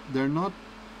 They're not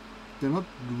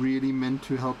really meant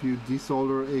to help you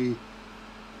desolder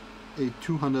a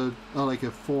 200 like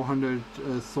a 400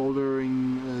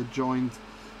 soldering joint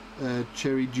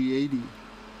Cherry G80.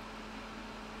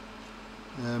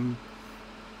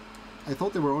 I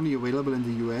thought they were only available in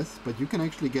the US, but you can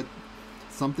actually get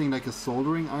something like a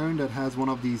soldering iron that has one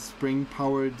of these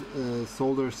spring-powered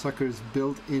solder suckers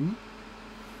built in,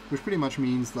 which pretty much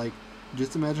means, like,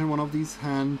 just imagine one of these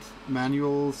hand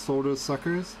manual solder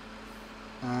suckers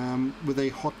with a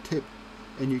hot tip,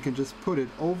 and you can just put it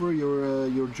over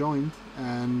your joint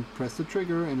and press the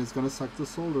trigger, and it's gonna suck the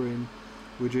solder in,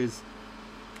 which is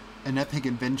an epic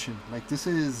invention. Like, this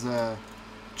is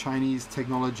Chinese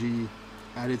technology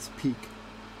at its peak.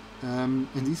 And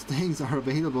these things are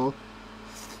available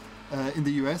in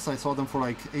the US. I saw them for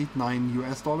like $8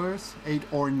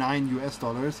 or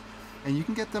 $9, and you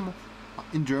can get them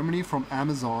in Germany from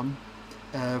Amazon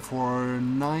for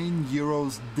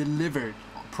 €9 delivered,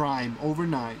 Prime,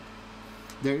 overnight.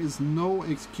 There is no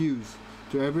excuse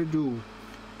to ever do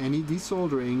any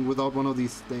desoldering without one of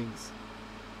these things.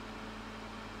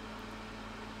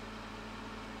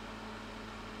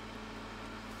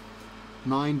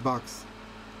 $9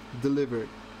 delivered.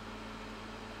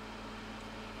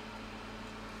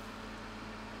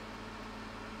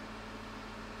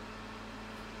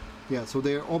 Yeah, so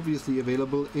they're obviously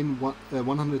available in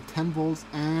 110 volts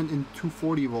and in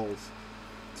 240 volts.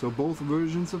 So both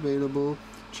versions available.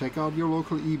 Check out your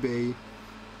local eBay.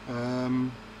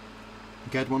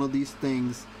 Get one of these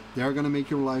things. They're gonna make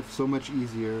your life so much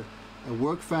easier.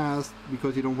 Work fast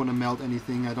because you don't want to melt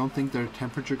anything. I don't think they're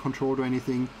temperature controlled or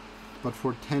anything, but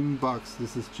for $10,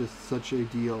 this is just such a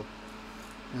deal.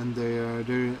 And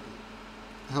they're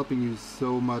helping you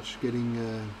so much getting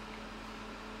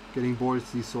boards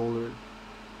desoldered.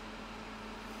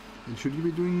 And should you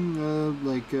be doing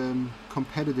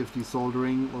competitive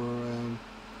desoldering, or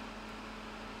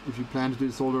if you plan to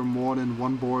desolder more than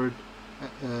one board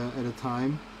at a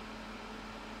time,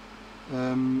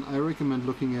 I recommend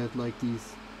looking at like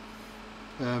these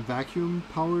vacuum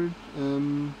powered,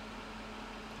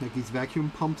 like these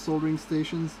vacuum pump soldering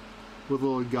stations with a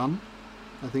little gun.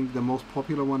 I think the most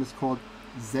popular one is called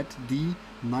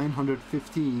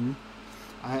ZD915.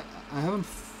 I haven't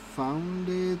found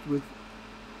it with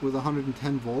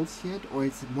 110 volts yet, or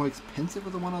it's more expensive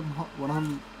with the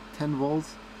 110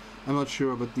 volts. I'm not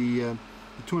sure, but the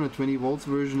 220 volts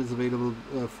version is available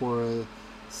for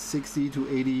 60 to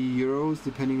 80 euros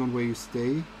depending on where you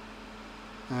stay,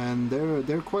 and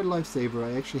they're quite a lifesaver.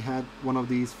 I actually had one of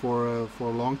these for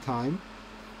a long time.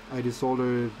 I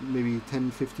desoldered maybe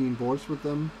 10-15 boards with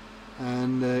them,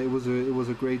 and it was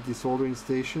a great desoldering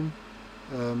station.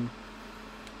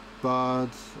 But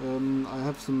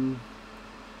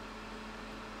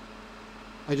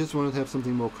I just wanted to have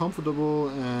something more comfortable,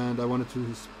 and I wanted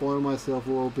to spoil myself a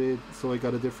little bit, so I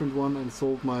got a different one and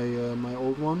sold my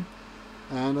old one.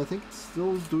 And I think it's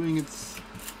still doing its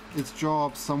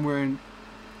job somewhere in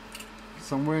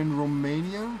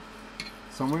Romania.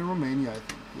 Somewhere in Romania, I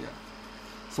think. Yeah.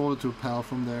 Sold it to a pal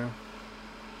from there.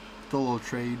 The little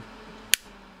trade.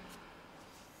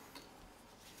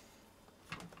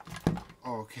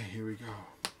 Okay, here we go.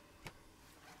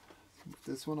 Move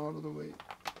this one out of the way.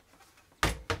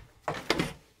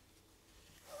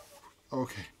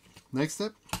 Okay, next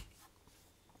step,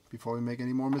 before we make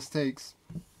any more mistakes,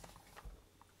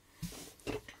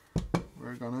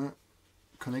 we're gonna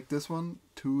connect this one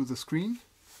to the screen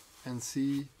and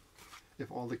see if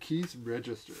all the keys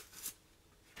register.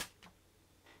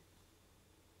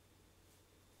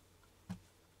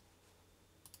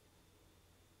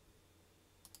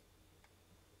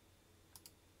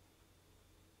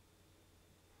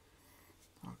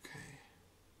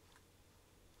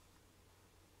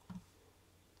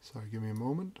 Sorry, give me a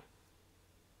moment.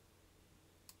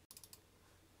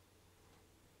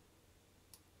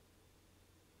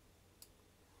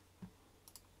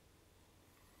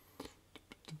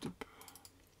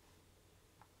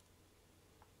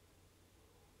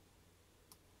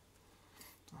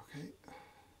 Okay,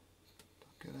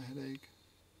 don't get a headache.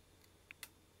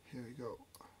 Here we go.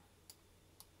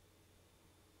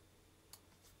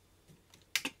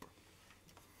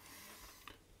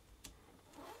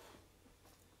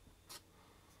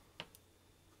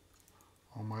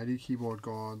 Almighty keyboard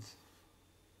gods,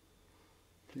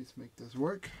 please make this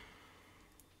work.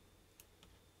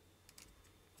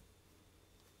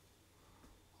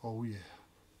 Oh yeah.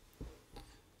 You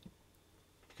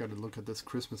gotta look at this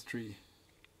Christmas tree.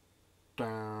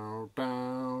 Down,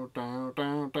 down, down,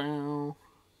 down, down.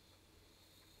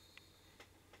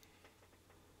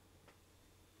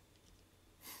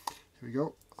 Here we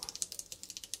go.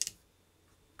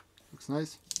 Looks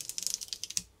nice.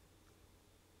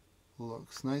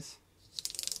 Looks nice.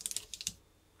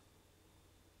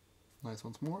 Nice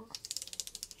once more.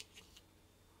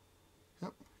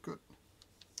 Yep, good.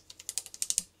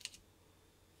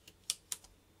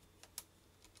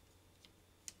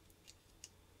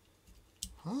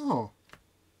 Oh.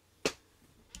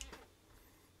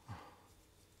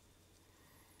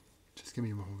 Just give me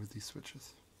a moment with these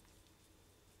switches.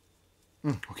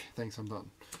 Okay, thanks, I'm done.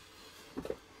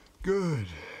 Good.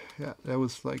 yeah, that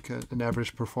was like an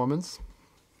average performance.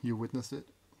 You witnessed it.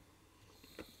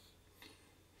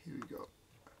 Here we go.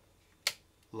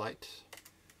 Light.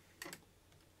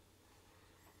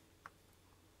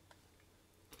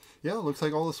 Yeah, looks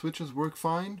like all the switches work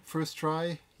fine. First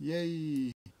try.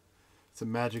 Yay! It's a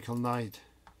magical night.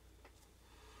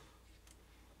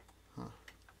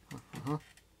 Okay.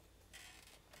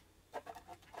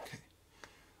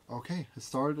 Okay, I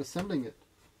started assembling it.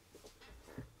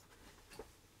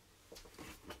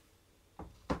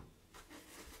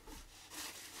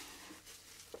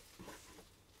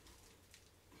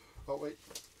 Oh wait,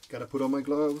 gotta put on my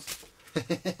gloves.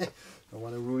 Don't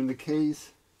want to ruin the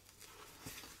case.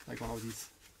 Like all these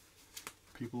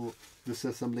people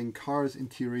disassembling cars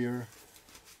interior.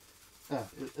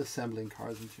 Assembling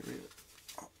cars interior.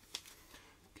 Oh.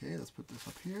 Okay, let's put this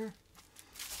up here.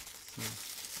 So.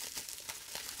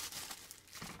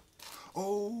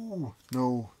 Oh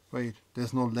no! Wait,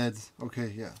 there's no LEDs.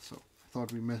 Okay, yeah. So I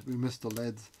thought we missed the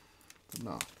LEDs, but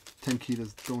no, 10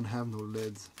 keyless don't have no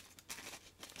LEDs.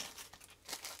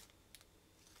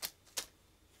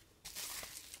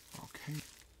 Okay,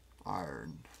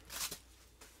 iron.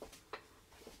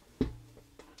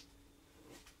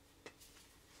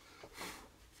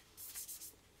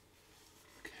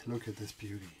 Okay, look at this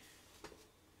beauty.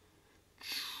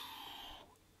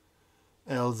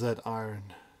 LZ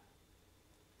iron.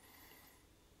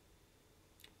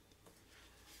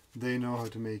 They know how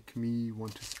to make me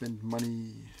want to spend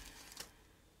money.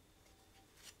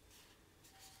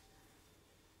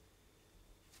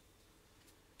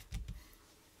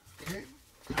 Okay.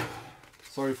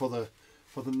 Sorry for the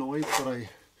noise, but I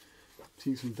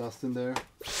see some dust in there.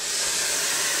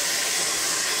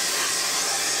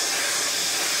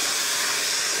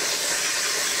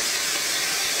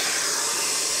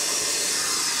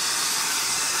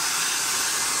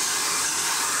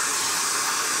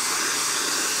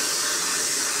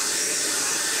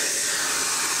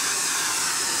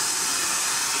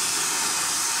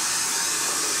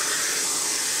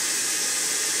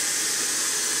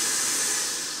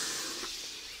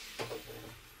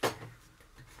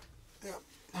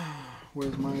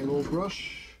 Where's my little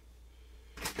brush?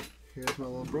 Here's my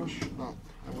little brush. No,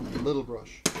 I want a little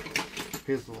brush.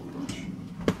 Here's the little brush.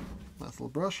 Nice little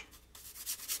brush.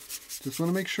 Just want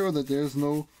to make sure that there's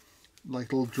no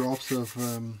like little drops of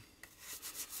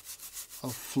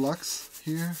flux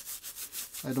here.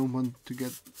 I don't want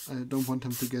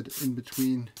them to get in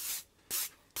between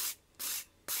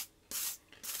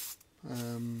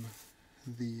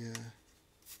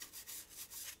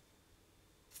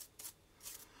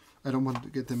I don't want to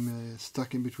get them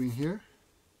stuck in between here.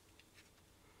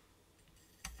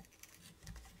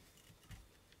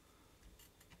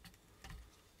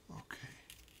 Okay.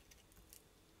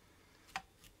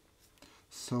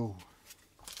 So,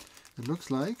 it looks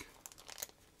like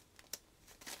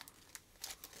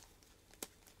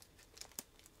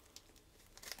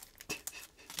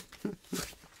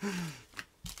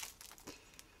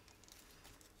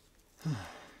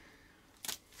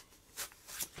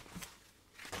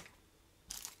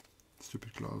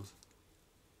stupid gloves.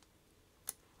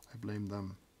 I blame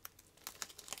them.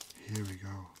 Here we go.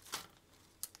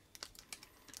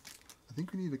 I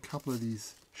think we need a couple of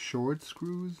these short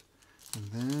screws, and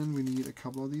then we need a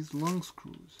couple of these long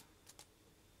screws.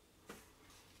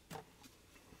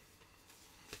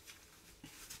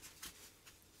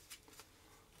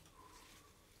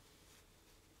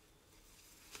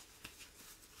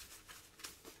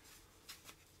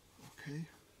 Okay,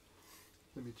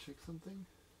 let me check something.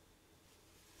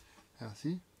 Yeah,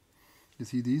 see? You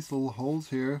see these little holes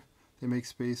here? They make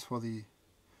space for the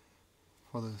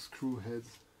screw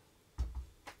heads.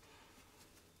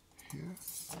 Here.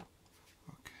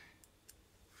 Okay.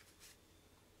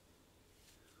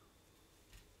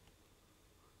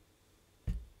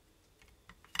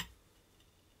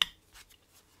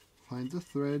 Find the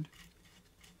thread.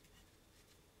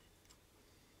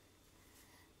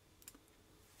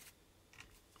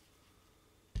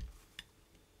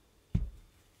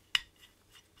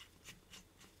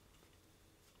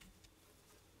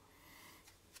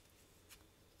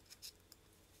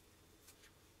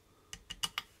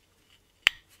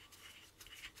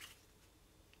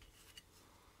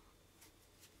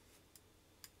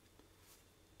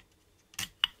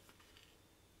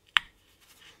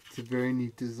 It's a very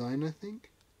neat design, I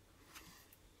think.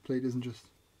 Plate isn't just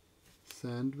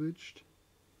sandwiched.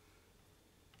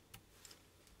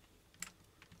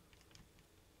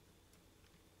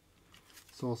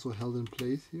 It's also held in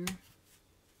place here.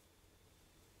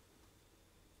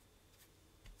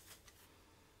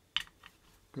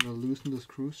 Gonna loosen the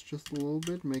screws just a little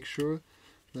bit, make sure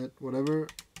that whatever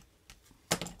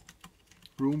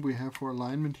room we have for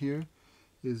alignment here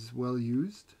is well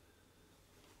used.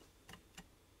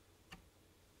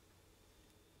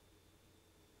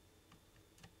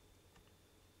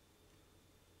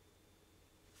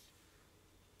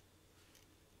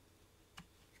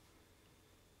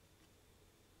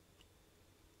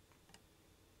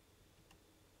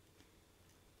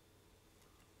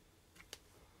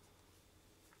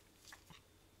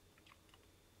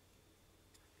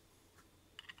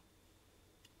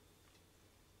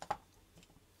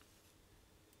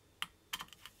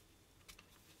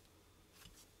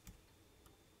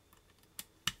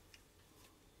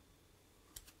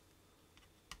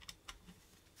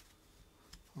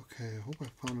 Okay, I hope I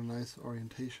found a nice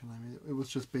orientation. I mean, it was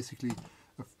just basically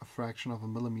a fraction of a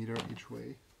millimeter each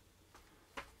way.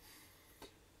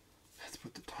 Let's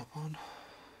put the top on.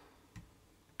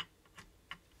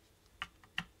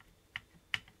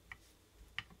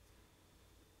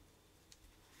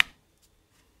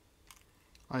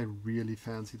 I really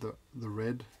fancy the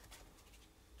red.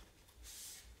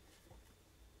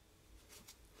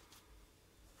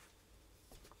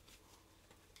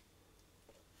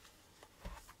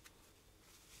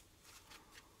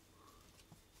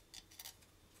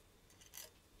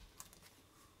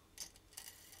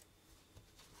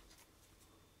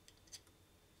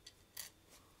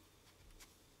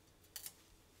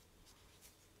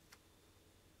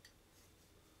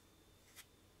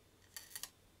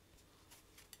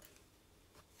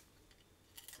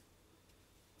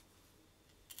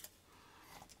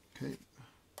 Okay,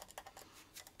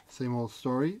 same old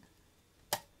story.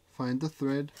 Find the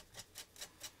thread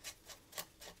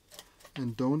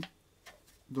and don't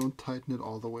tighten it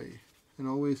all the way, and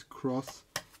always cross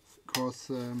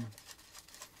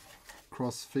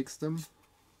fix them.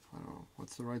 I don't know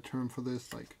what's the right term for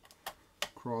this, like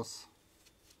cross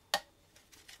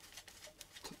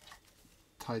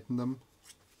tighten them.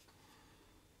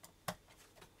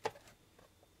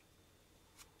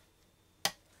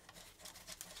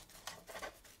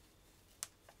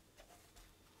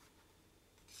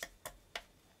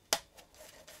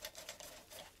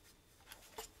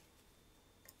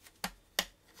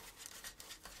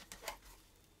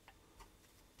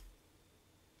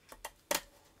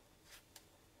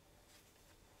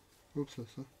 Oops,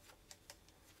 that's a...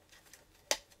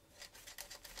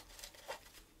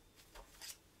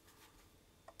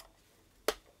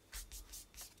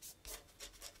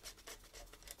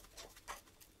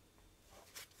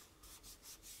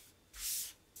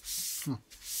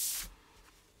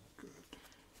 Good.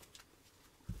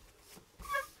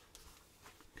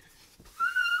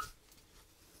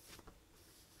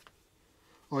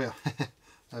 Oh yeah,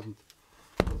 I haven't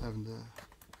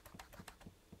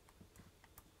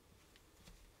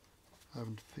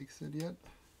fixed it yet.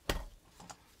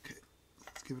 Okay,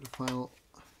 let's give it a final.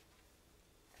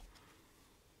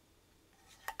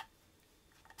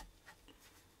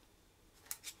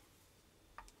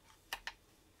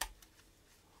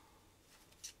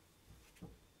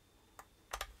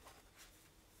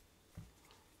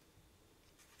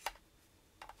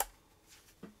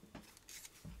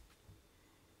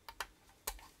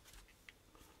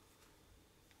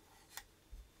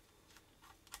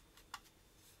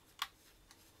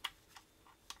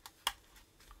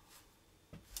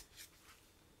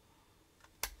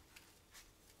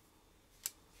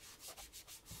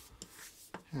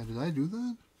 Yeah, did I do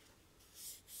that?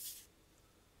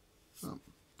 Oh,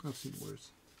 I've seen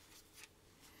worse.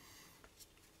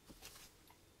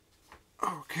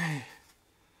 Okay.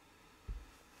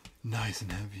 Nice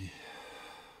and heavy.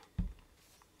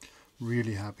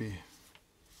 Really happy.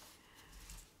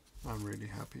 I'm really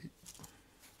happy.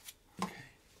 Okay.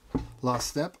 Last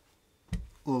step.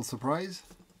 Little surprise.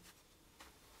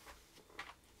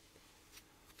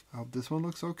 I hope this one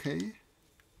looks okay.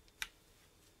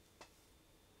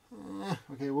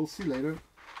 Okay, we'll see later.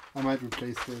 I might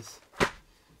replace this.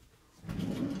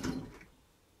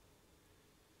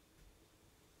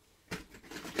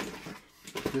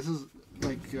 This is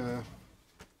like,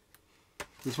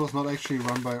 this was not actually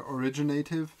run by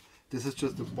Originative. This is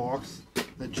just a box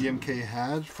that GMK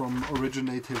had from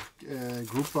Originative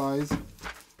group buys.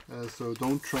 So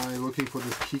don't try looking for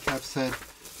this keycap set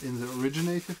in the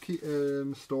Originative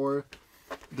store.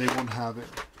 They won't have it.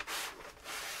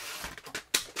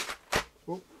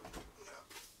 Oh,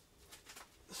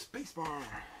 spacebar.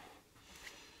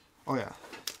 Oh yeah,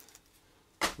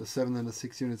 the 7 and a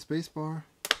 6 unit spacebar.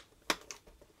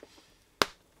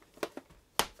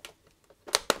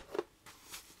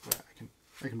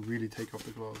 I can really take off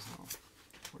the gloves now.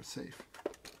 We're safe.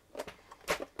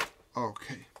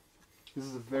 Okay. This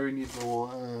is a very neat little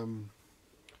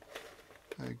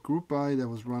group buy that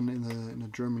was run in a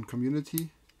German community,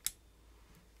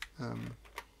 and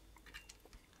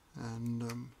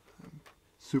I'm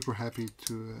super happy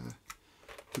to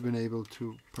been able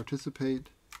to participate.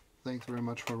 Thanks very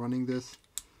much for running this.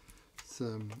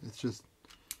 It's just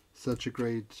such a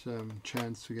great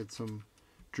chance to get some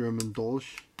German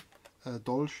Dolch,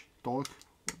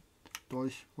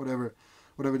 whatever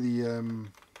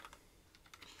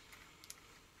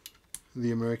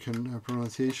the American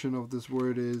pronunciation of this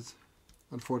word is.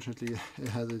 Unfortunately, it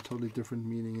has a totally different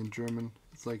meaning in German.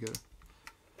 It's like its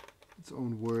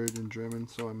own word in German,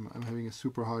 so I'm having a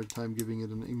super hard time giving it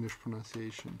an English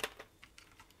pronunciation.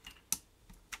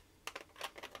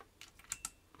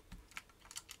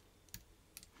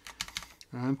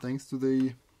 And thanks to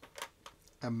the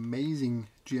amazing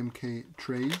GMK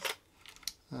trays,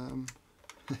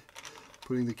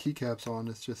 putting the keycaps on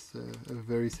is just a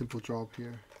very simple job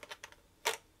here.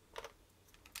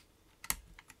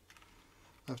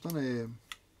 I've done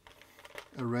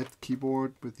a red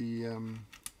keyboard with the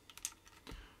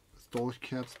Dolch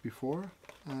caps before,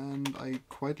 and I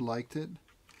quite liked it.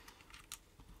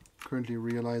 Currently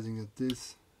realizing that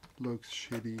this looks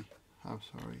shitty. I'm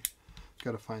sorry.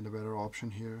 Gotta find a better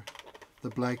option here. The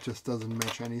black just doesn't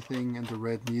match anything, and the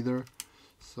red neither.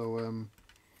 So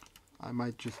I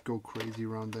might just go crazy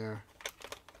around there.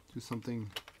 Do something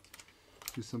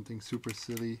super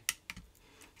silly.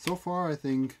 So far, I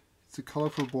think it's a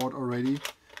colorful board already,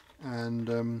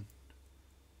 and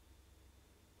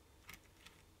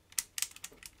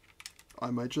I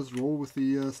might just roll with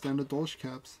the standard Dolch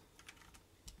caps.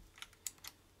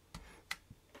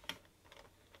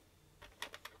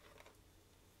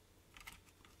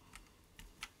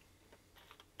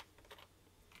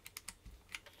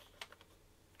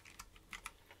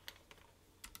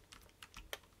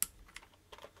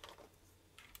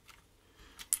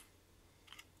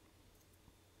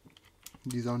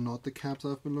 These are not the caps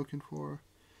I've been looking for.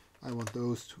 I want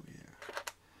those two here.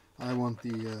 I want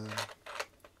the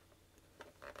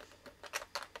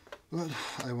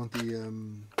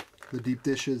deep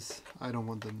dishes. I don't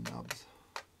want the nubs.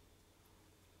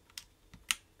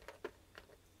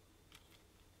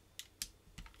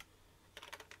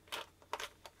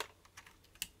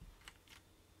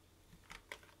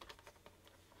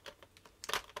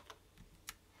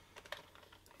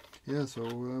 Yeah, so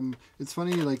it's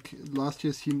funny. Like last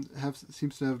year seems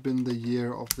to have been the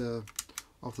year of the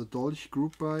Dolch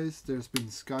group buys. There's been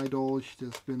Sky Dolch.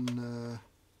 There's been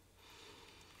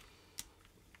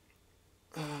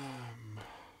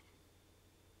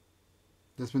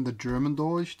the German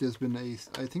Dolch. There's been I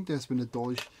think there's been a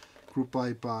Dolch group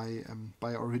buy by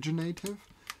Originative,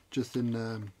 just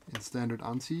in standard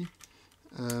ANSI,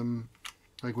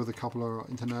 like with a couple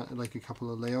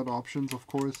of layout options, of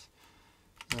course.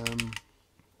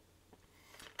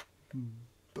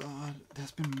 But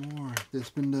there's been more. There's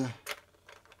been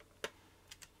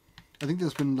I think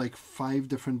there's been like 5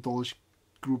 different Dolch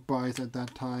group buys at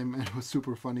that time, and it was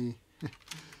super funny.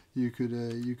 you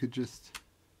could just...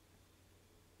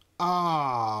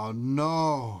 Oh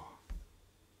no!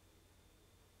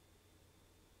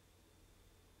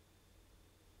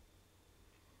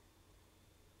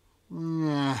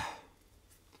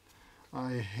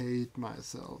 I hate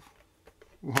myself.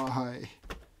 Why?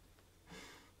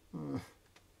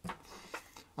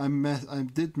 I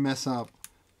did mess up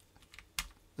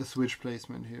the switch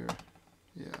placement here.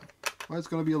 Yeah. Well, it's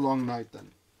gonna be a long night then.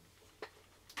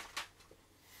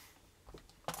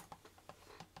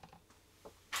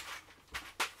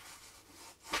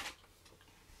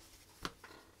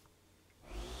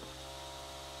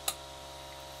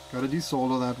 Gotta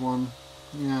desolder that one.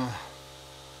 Yeah.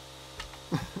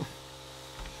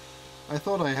 I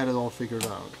thought I had it all figured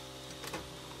out.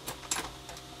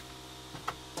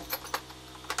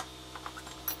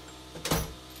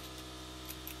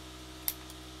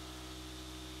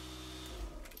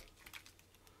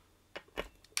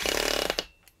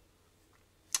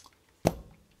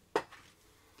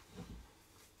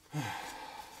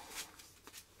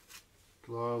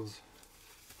 Gloves.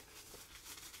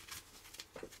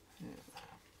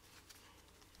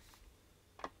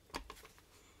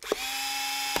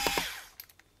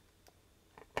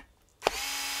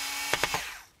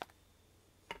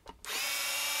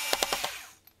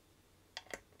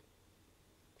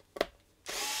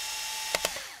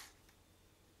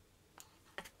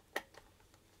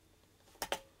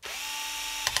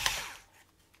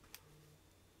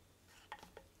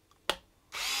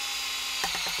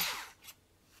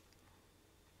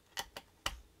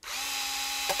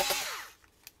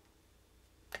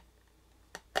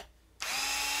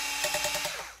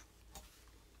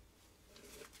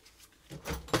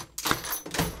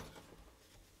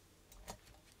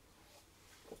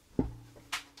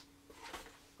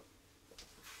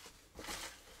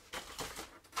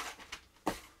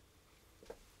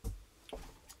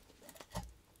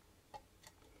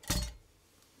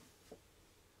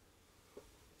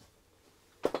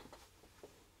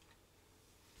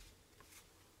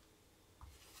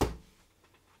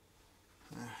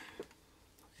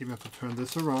 even have to turn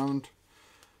this around.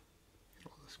 Get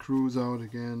all the screws out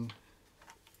again.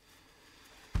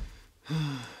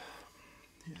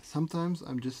 Yeah, sometimes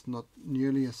I'm just not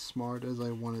nearly as smart as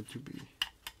I wanted to be.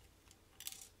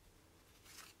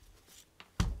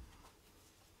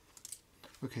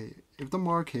 Okay, if the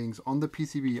markings on the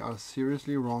PCB are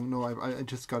seriously wrong, no, I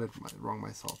just got it wrong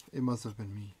myself. It must have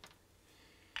been me.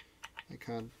 I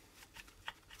can't.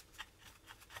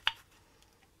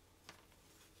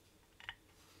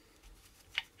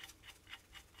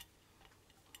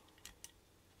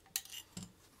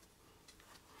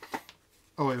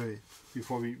 Oh wait,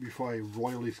 before I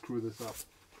royally screw this up,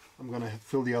 I'm gonna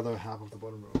fill the other half of the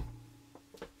bottom row.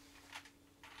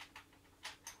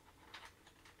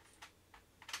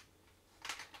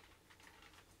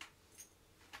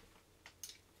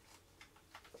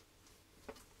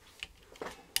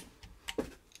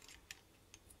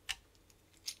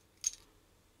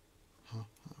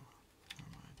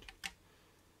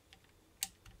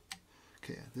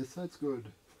 Okay, this side's good.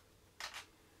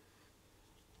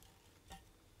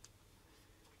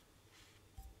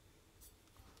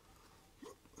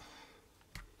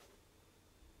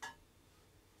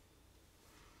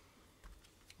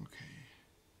 Okay,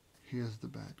 here's the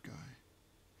bad guy.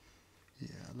 Yeah,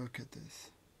 look at this.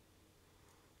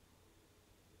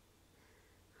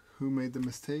 Who made the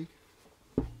mistake?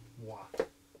 What?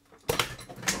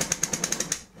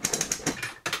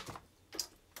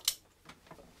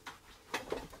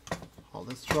 All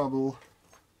this trouble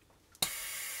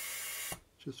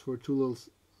just for two little.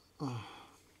 Oh.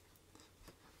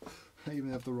 I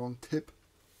even have the wrong tip.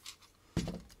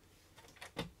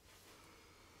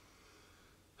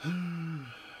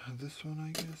 This one,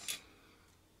 I guess.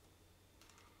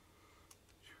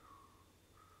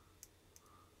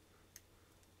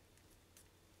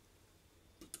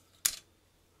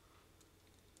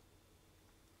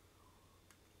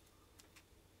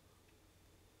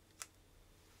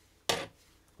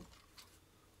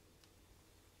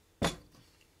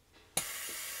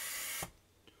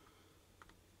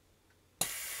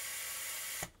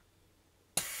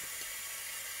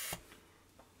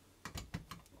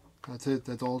 That's it,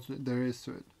 that's all there is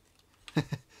to it.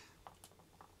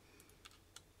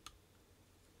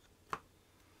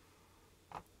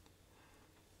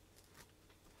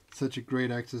 Such a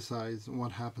great exercise.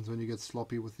 What happens when you get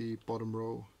sloppy with the bottom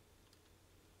row?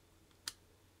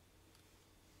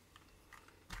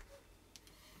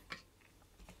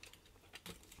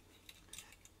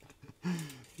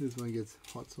 This one gets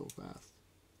hot so fast.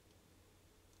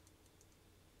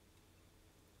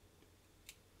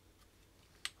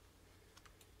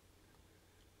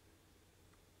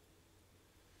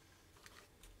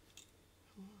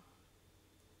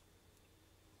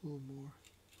 A little more.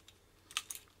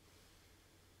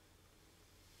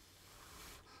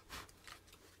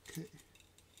 Okay.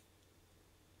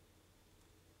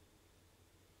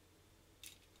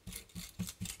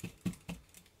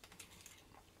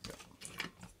 Yeah.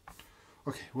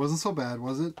 Okay, wasn't so bad,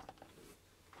 was it?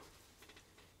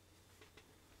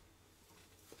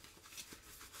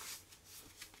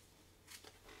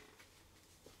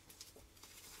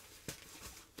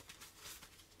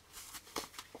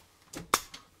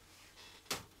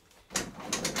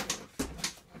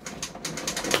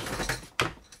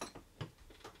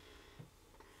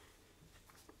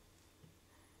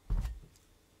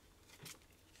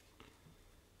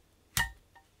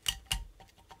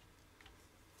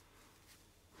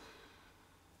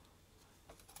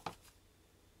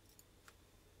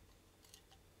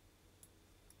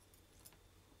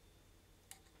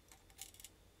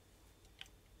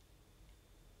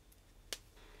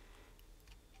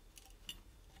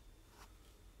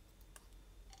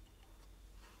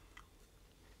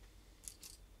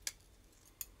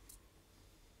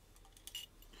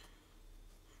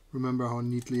 Remember how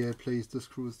neatly I placed the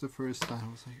screws the first time.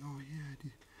 I was like, oh yeah,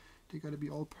 they gotta be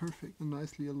all perfect and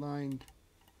nicely aligned.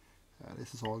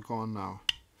 This is all gone now.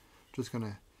 Just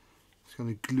gonna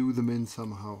glue them in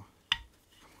somehow.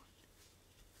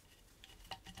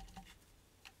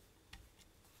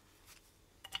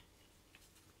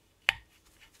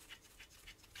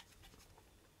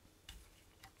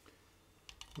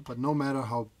 But no matter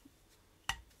how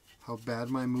bad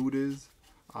my mood is,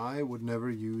 I would never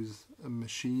use a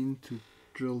machine to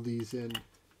drill these in.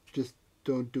 Just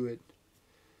don't do it.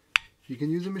 You can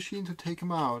use a machine to take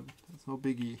them out. That's no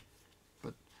biggie.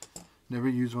 But never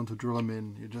use one to drill them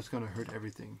in. You're just gonna hurt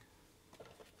everything.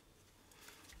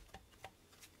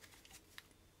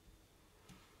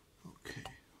 Okay,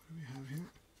 what do we have here?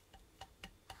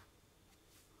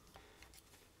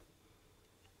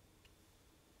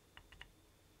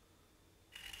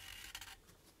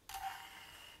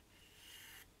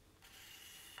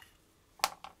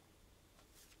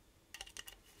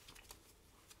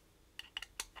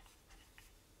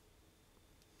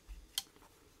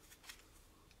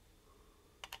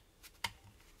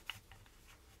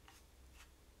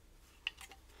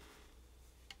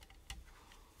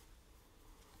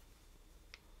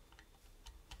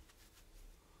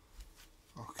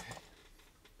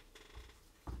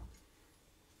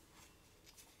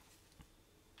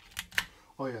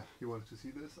 Oh yeah, you wanted to see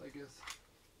this, I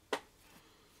guess.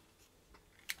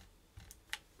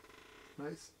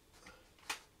 Nice.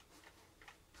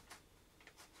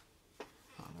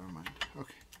 Oh, never mind.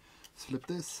 Okay, slip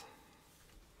this.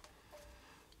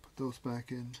 Put those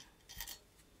back in.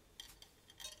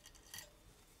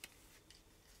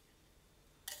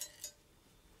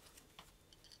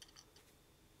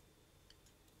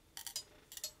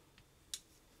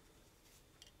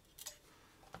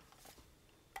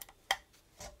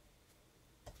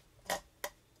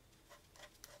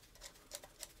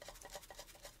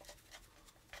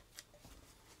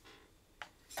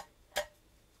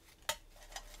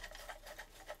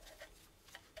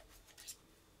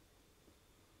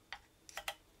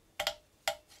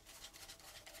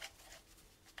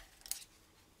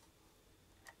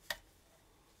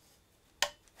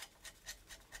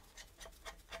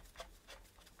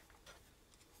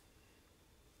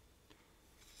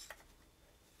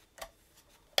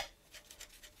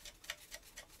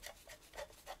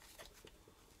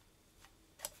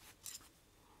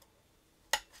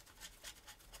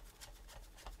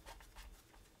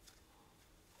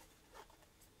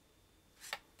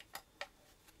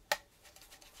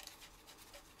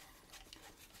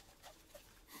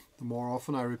 The more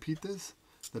often I repeat this,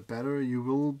 the better you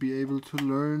will be able to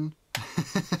learn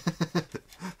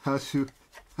how to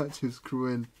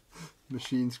screw in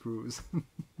machine screws.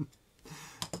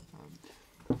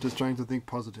 Just trying to think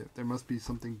positive. There must be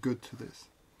something good to this.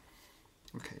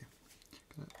 Okay,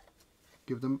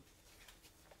 gonna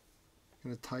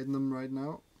tighten them right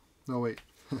now. No, wait.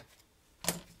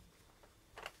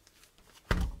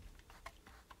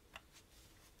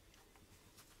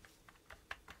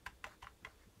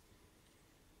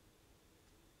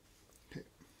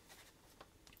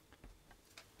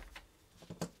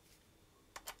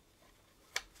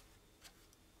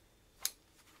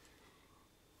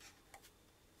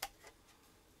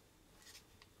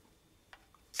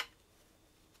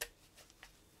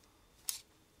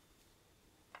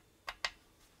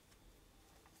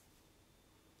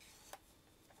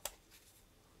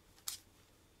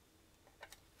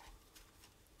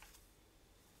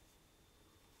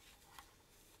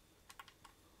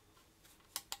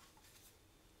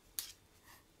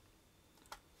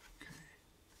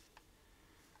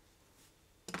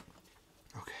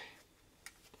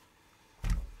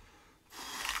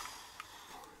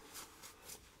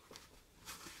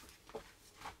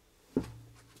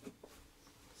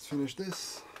 Finish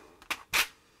this.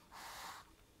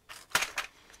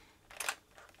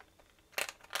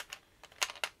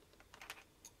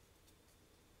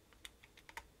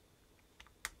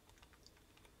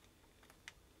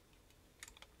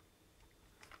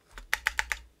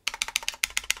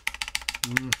 I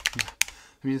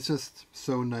mean, it's just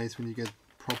so nice when you get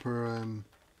proper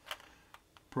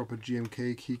proper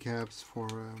GMK keycaps for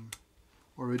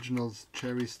originals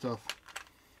cherry stuff.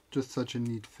 Just such a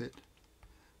neat fit.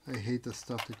 I hate the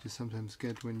stuff that you sometimes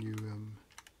get when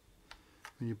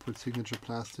you put signature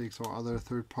plastics or other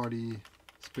third-party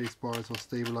space bars or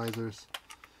stabilizers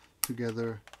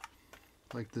together,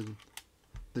 like the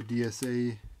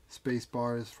DSA space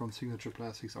bars from Signature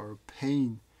Plastics are a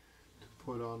pain to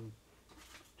put on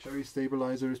cherry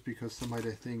stabilizers, because somebody,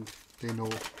 I think, they know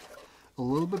a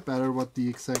little bit better what the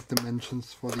exact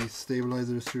dimensions for these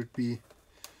stabilizers should be.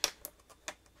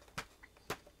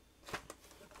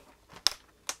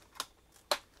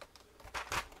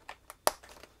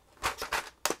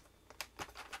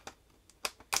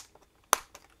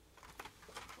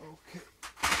 Okay.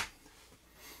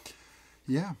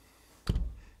 Ja,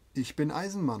 ich bin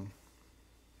Eisenmann.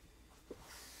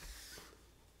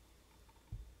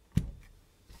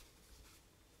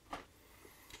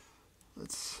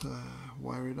 Let's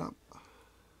wire it up.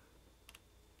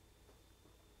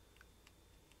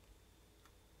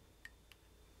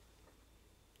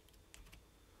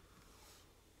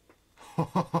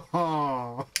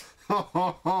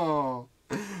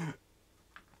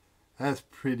 That's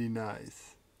pretty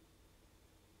nice.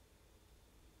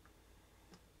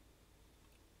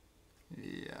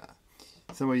 Yeah.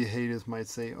 Some of you haters might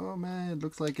say, "Oh man, it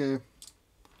looks like a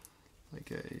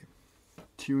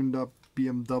tuned up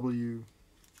BMW."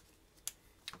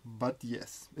 But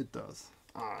yes, it does.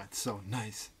 Ah, it's so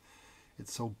nice.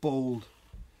 It's so bold.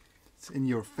 It's in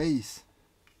your face.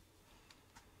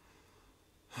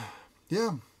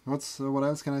 Yeah. What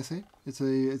else can I say? It's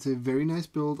a very nice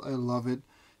build. I love it.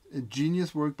 A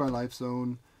genius work by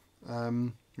LifeZone.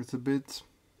 It's a bit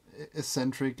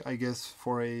eccentric, I guess,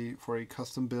 for a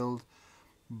custom build,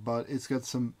 but it's got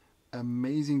some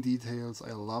amazing details.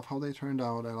 I love how they turned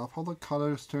out. I love how the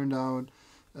colors turned out.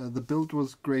 The build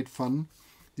was great fun.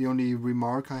 The only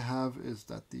remark I have is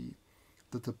that the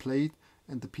plate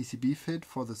and the PCB fit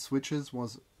for the switches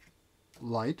was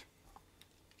light.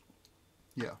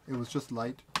 Yeah, it was just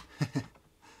light.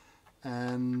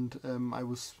 And I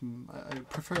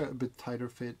prefer a bit tighter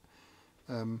fit.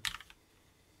 Just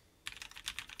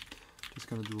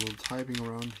gonna do a little typing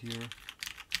around here.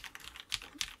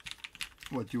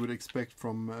 What you would expect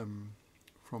from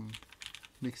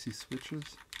Nixie switches.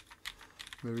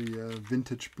 Very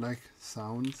vintage black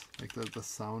sounds, like the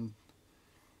sound,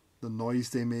 the noise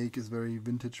they make is very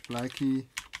vintage blacky.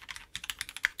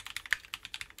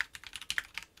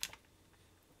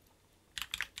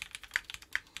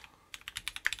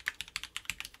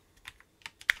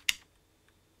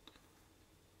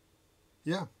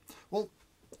 Yeah, well,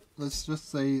 let's just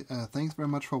say thanks very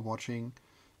much for watching.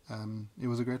 It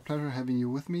was a great pleasure having you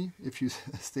with me, if you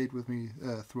stayed with me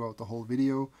throughout the whole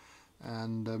video,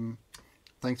 and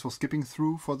thanks for skipping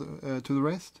through for the to the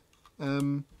rest.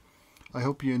 I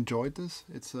hope you enjoyed this.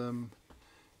 It's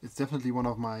definitely one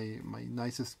of my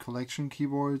nicest collection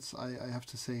keyboards. I have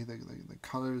to say the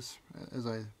colors, as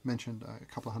I mentioned a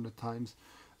couple hundred times,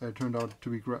 turned out to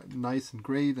be nice and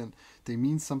great, and they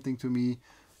mean something to me.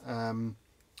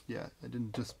 Yeah, I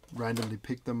didn't just randomly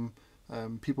pick them.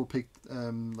 People picked,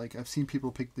 like I've seen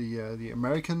people pick the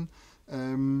American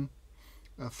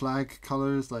flag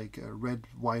colors, like red,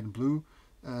 white, and blue.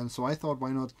 So I thought, why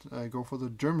not go for the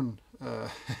German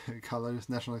colors,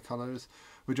 national colors,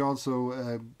 which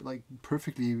also like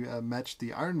perfectly matched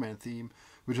the Iron Man theme,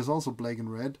 which is also black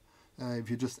and red. If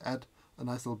you just add a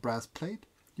nice little brass plate,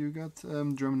 you got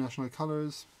German national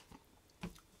colors,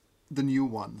 the new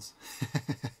ones.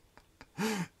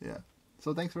 Yeah.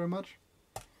 So thanks very much,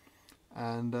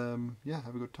 and yeah,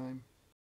 have a good time.